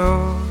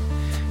hill.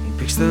 He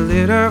picks the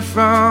litter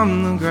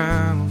from the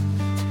ground,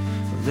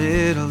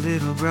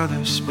 little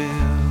brother spills.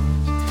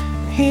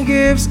 He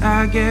gives,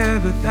 I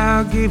get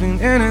without giving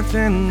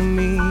anything to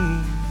me.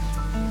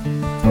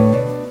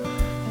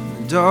 And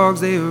the dogs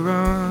they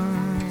run,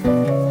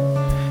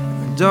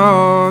 and the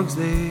dogs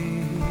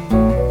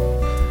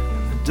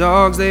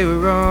they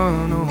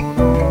run, oh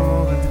no,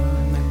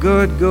 and the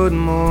good, good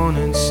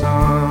morning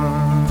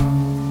sun.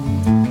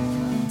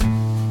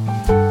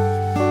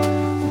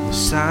 On the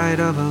side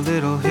of a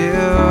little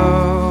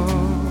hill,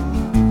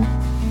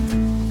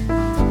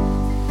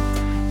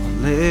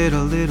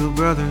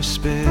 other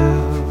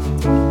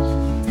spills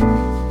on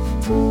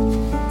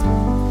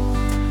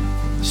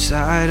the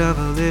side of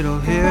a little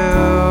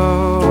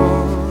hill.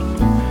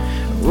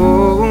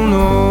 Oh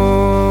no,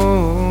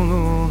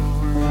 no,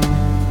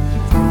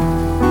 no.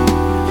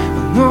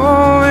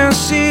 No, and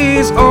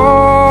she's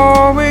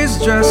always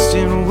dressed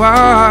in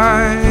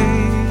white.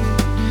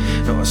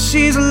 No,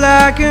 she's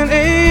like an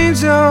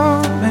angel,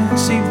 and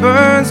she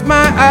burns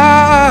my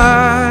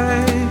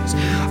eyes.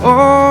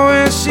 Oh,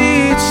 and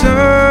she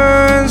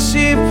turns,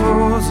 she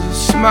pulls a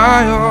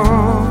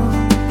smile,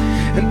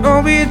 and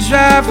oh, we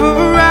drive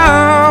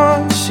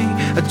around, she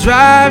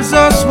drives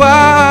us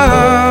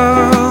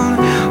wild.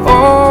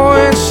 Oh,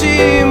 and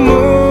she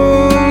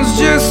moves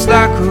just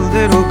like a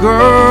little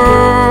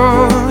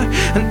girl,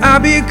 and I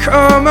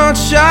become a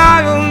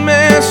child,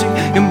 man, she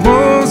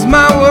moves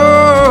my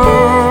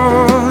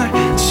world.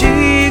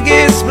 She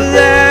gets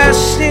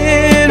splashed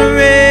in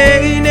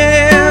rain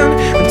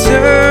and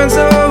turns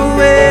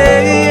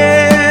away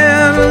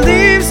and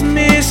leaves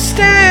me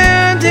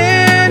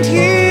standing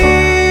here.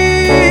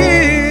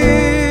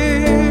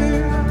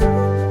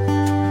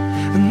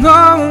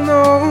 No,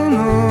 no,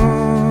 no.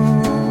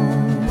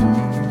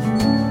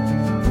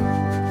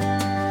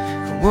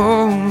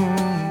 Whoa,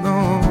 no.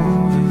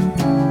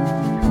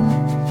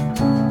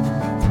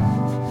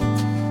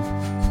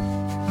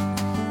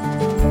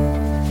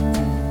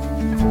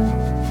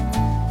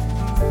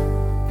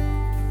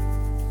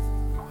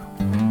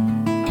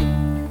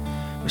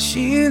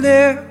 She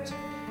lives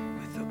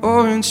with the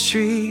orange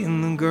tree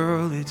and the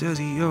girl that does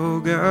the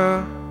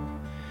yoga.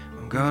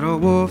 Got a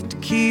wolf to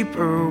keep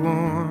her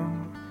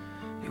warm,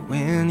 yeah,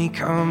 when he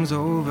comes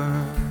over.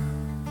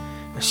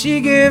 Now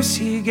she gives,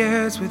 he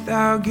gets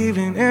without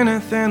giving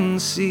anything to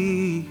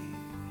see.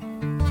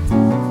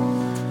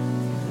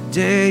 The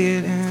day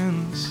it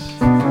ends,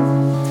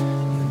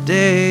 the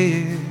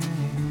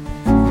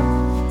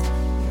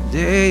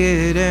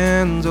day it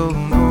ends, oh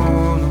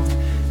no, no,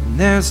 and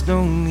there's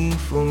no need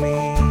for me.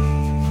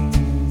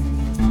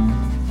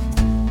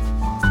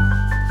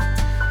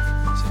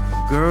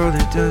 Girl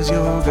that does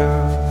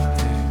yoga,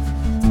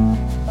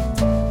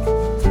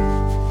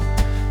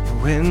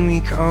 when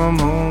we come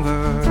over,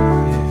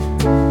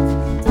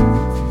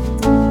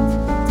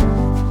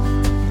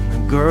 the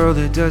girl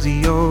that does the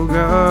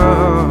yoga.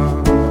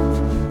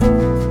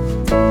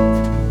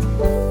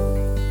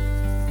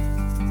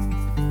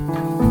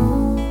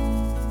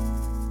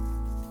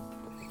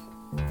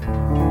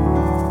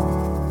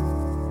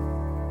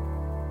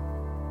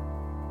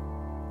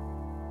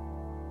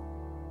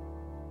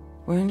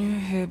 When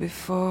you're here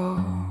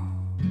before,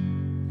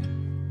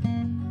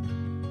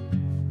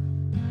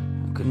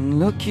 I couldn't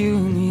look you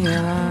in the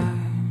eye.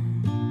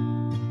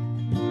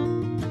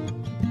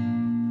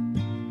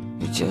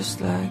 You're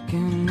just like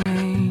an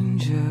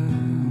angel.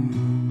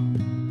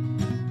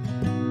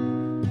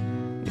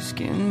 Your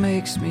skin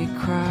makes me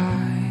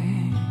cry.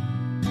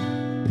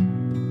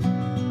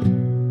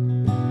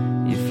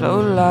 You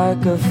float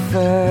like a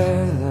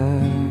feather,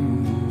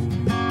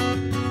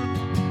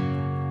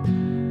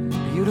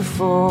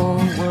 beautiful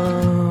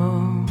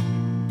world.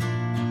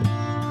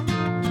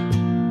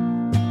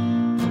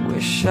 I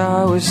wish I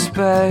was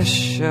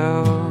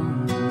special.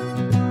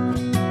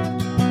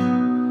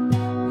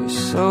 You're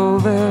so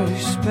very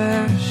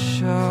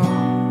special.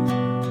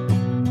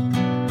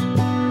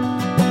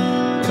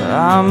 But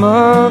I'm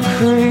a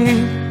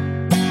creep,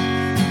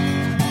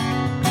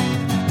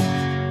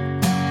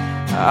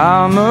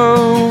 I'm a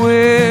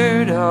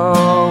weirdo.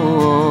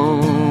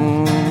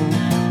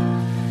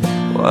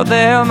 What the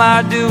hell am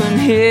I doing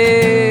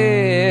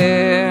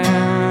here?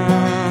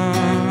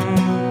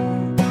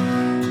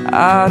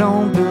 I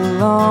don't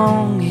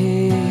belong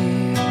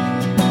here.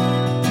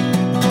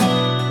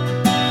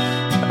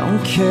 I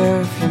don't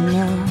care if you're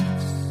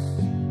nuts.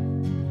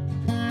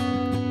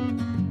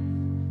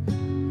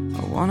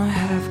 I wanna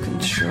have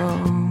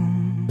control.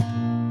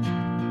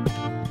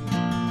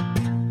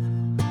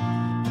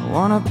 I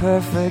want a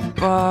perfect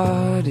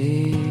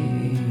body.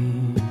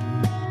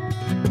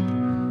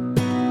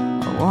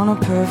 I want a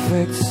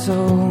perfect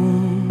soul.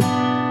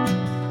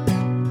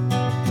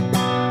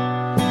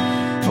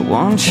 I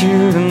want you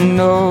to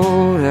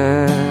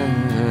notice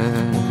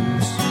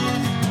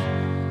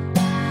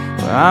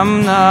when I'm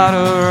not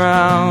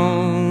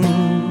around.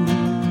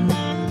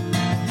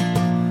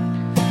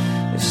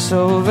 It's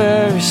so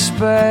very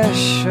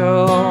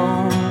special.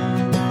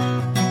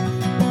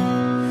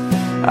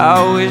 I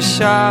wish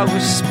I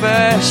was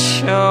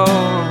special.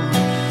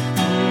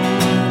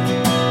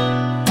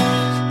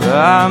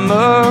 I'm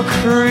a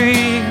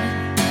creep,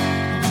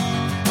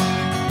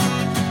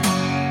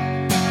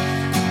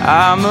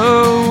 I'm a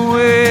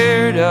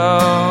weirdo.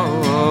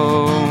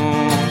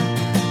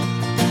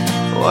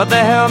 What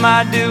the hell am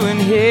I doing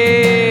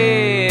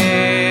here?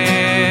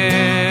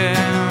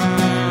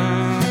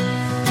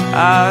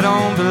 I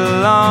don't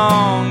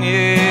belong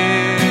here.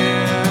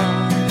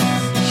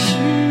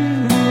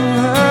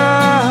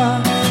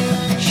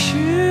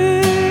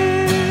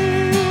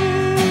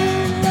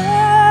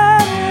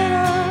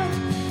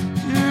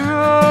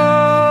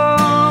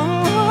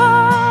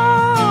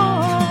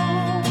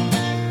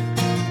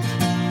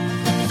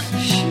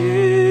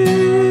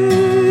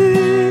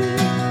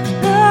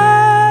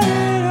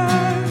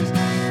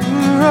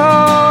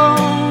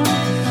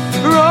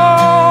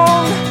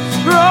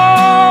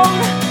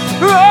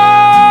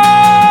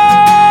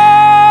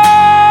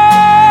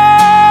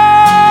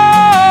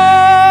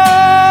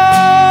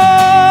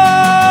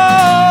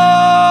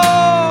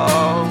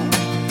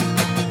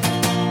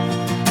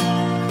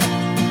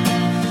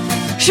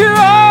 your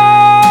arms.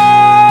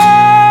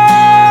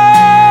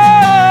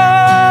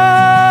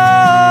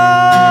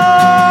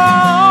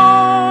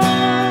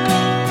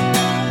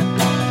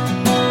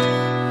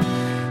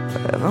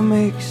 Whatever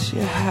makes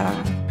you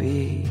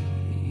happy,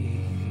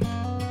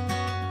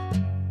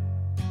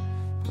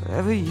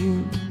 whatever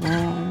you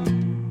want.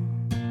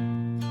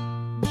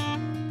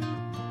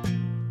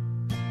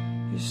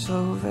 You're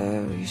so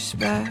very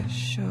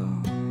special.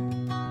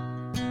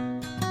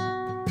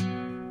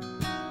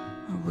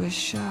 I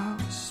wish I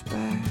was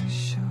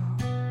special,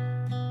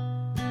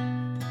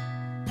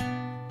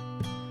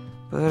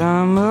 but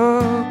I'm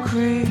a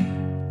creep.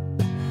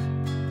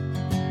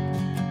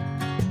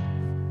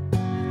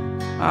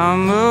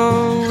 I'm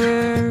a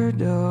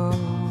weirdo.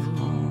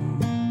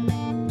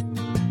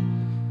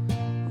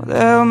 What the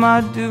hell am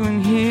I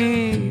doing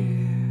here?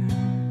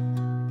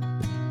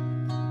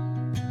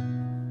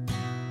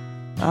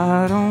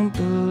 I don't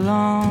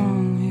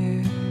belong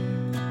here.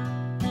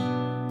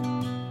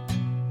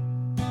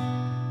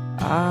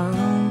 I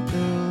don't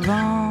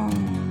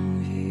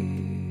belong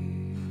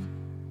here.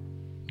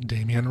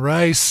 Damien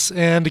Rice,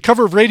 and a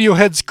cover of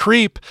Radiohead's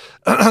Creep.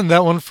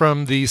 That one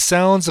from the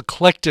Sounds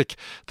Eclectic,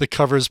 the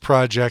Covers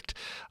project.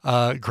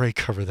 Great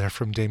cover there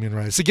from Damien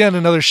Rice. Again,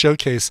 another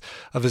showcase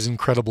of his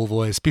incredible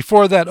voice.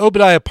 Before that,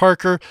 Obadiah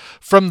Parker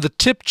from the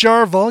Tip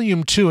Jar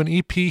Volume 2, an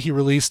EP he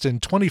released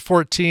in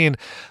 2014.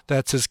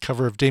 That's his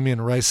cover of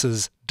Damien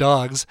Rice's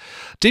Dogs.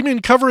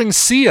 Damien covering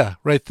Sia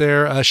right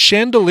there.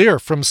 Chandelier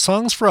from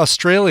Songs for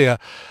Australia.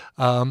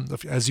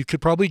 As you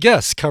could probably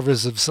guess,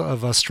 covers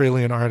of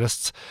Australian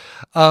artists.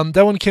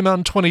 That one came out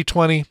in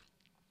 2020.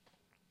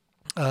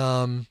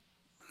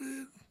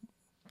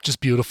 Just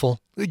beautiful.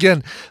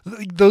 Again,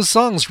 those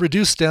songs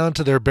reduced down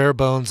to their bare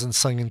bones and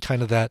sung in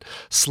kind of that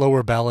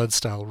slower ballad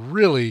style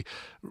really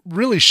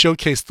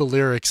showcased the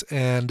lyrics,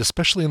 and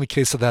especially in the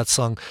case of that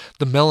song,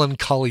 the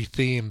melancholy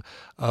theme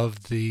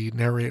of the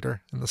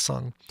narrator in the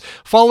song.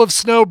 Fall of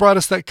Snow brought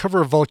us that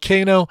cover of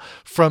Volcano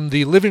from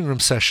the Living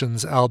Room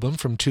Sessions album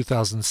from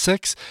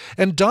 2006,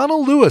 and Donna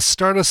Lewis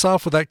started us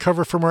off with that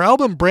cover from her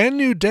album Brand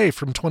New Day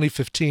from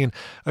 2015,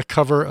 a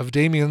cover of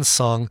Damien's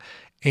song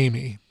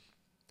Amy.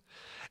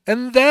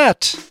 And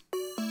that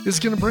is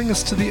going to bring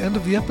us to the end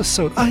of the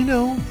episode. I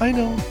know,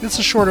 it's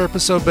a shorter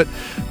episode, but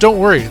don't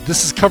worry,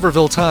 this is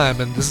Coverville time,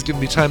 and this is going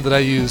to be time that I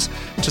use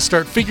to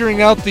start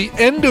figuring out the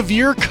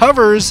end-of-year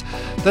covers.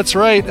 That's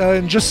right,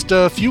 in just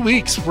a few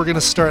weeks, we're going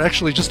to start,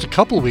 actually just a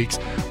couple weeks,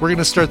 we're going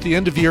to start the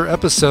end-of-year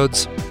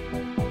episodes.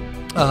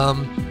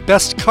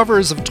 Best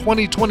covers of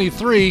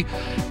 2023,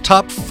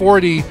 top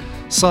 40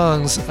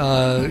 songs,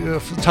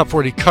 top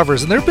 40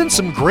 covers, and there have been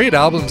some great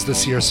albums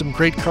this year, some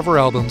great cover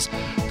albums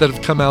that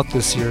have come out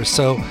this year,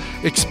 so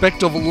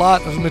expect a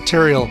lot of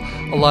material,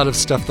 a lot of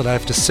stuff that I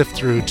have to sift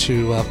through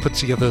to put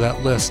together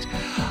that list.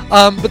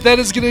 But that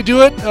is going to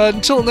do it.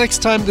 Until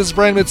next time, this is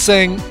Brian Mitt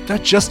saying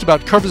that just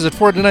about covers it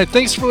for tonight.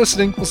 Thanks for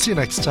listening. We'll see you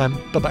next time.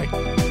 Bye-bye.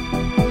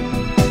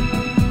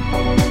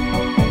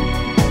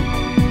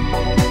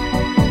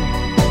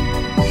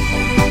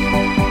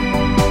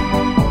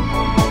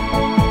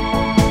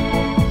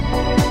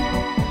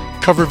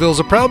 Coverville is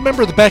a proud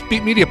member of the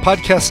Backbeat Media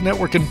Podcast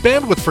Network, and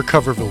bandwidth for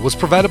Coverville was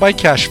provided by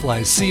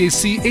Cashfly,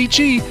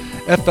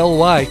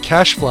 CACHEFLY,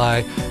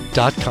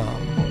 cashfly.com.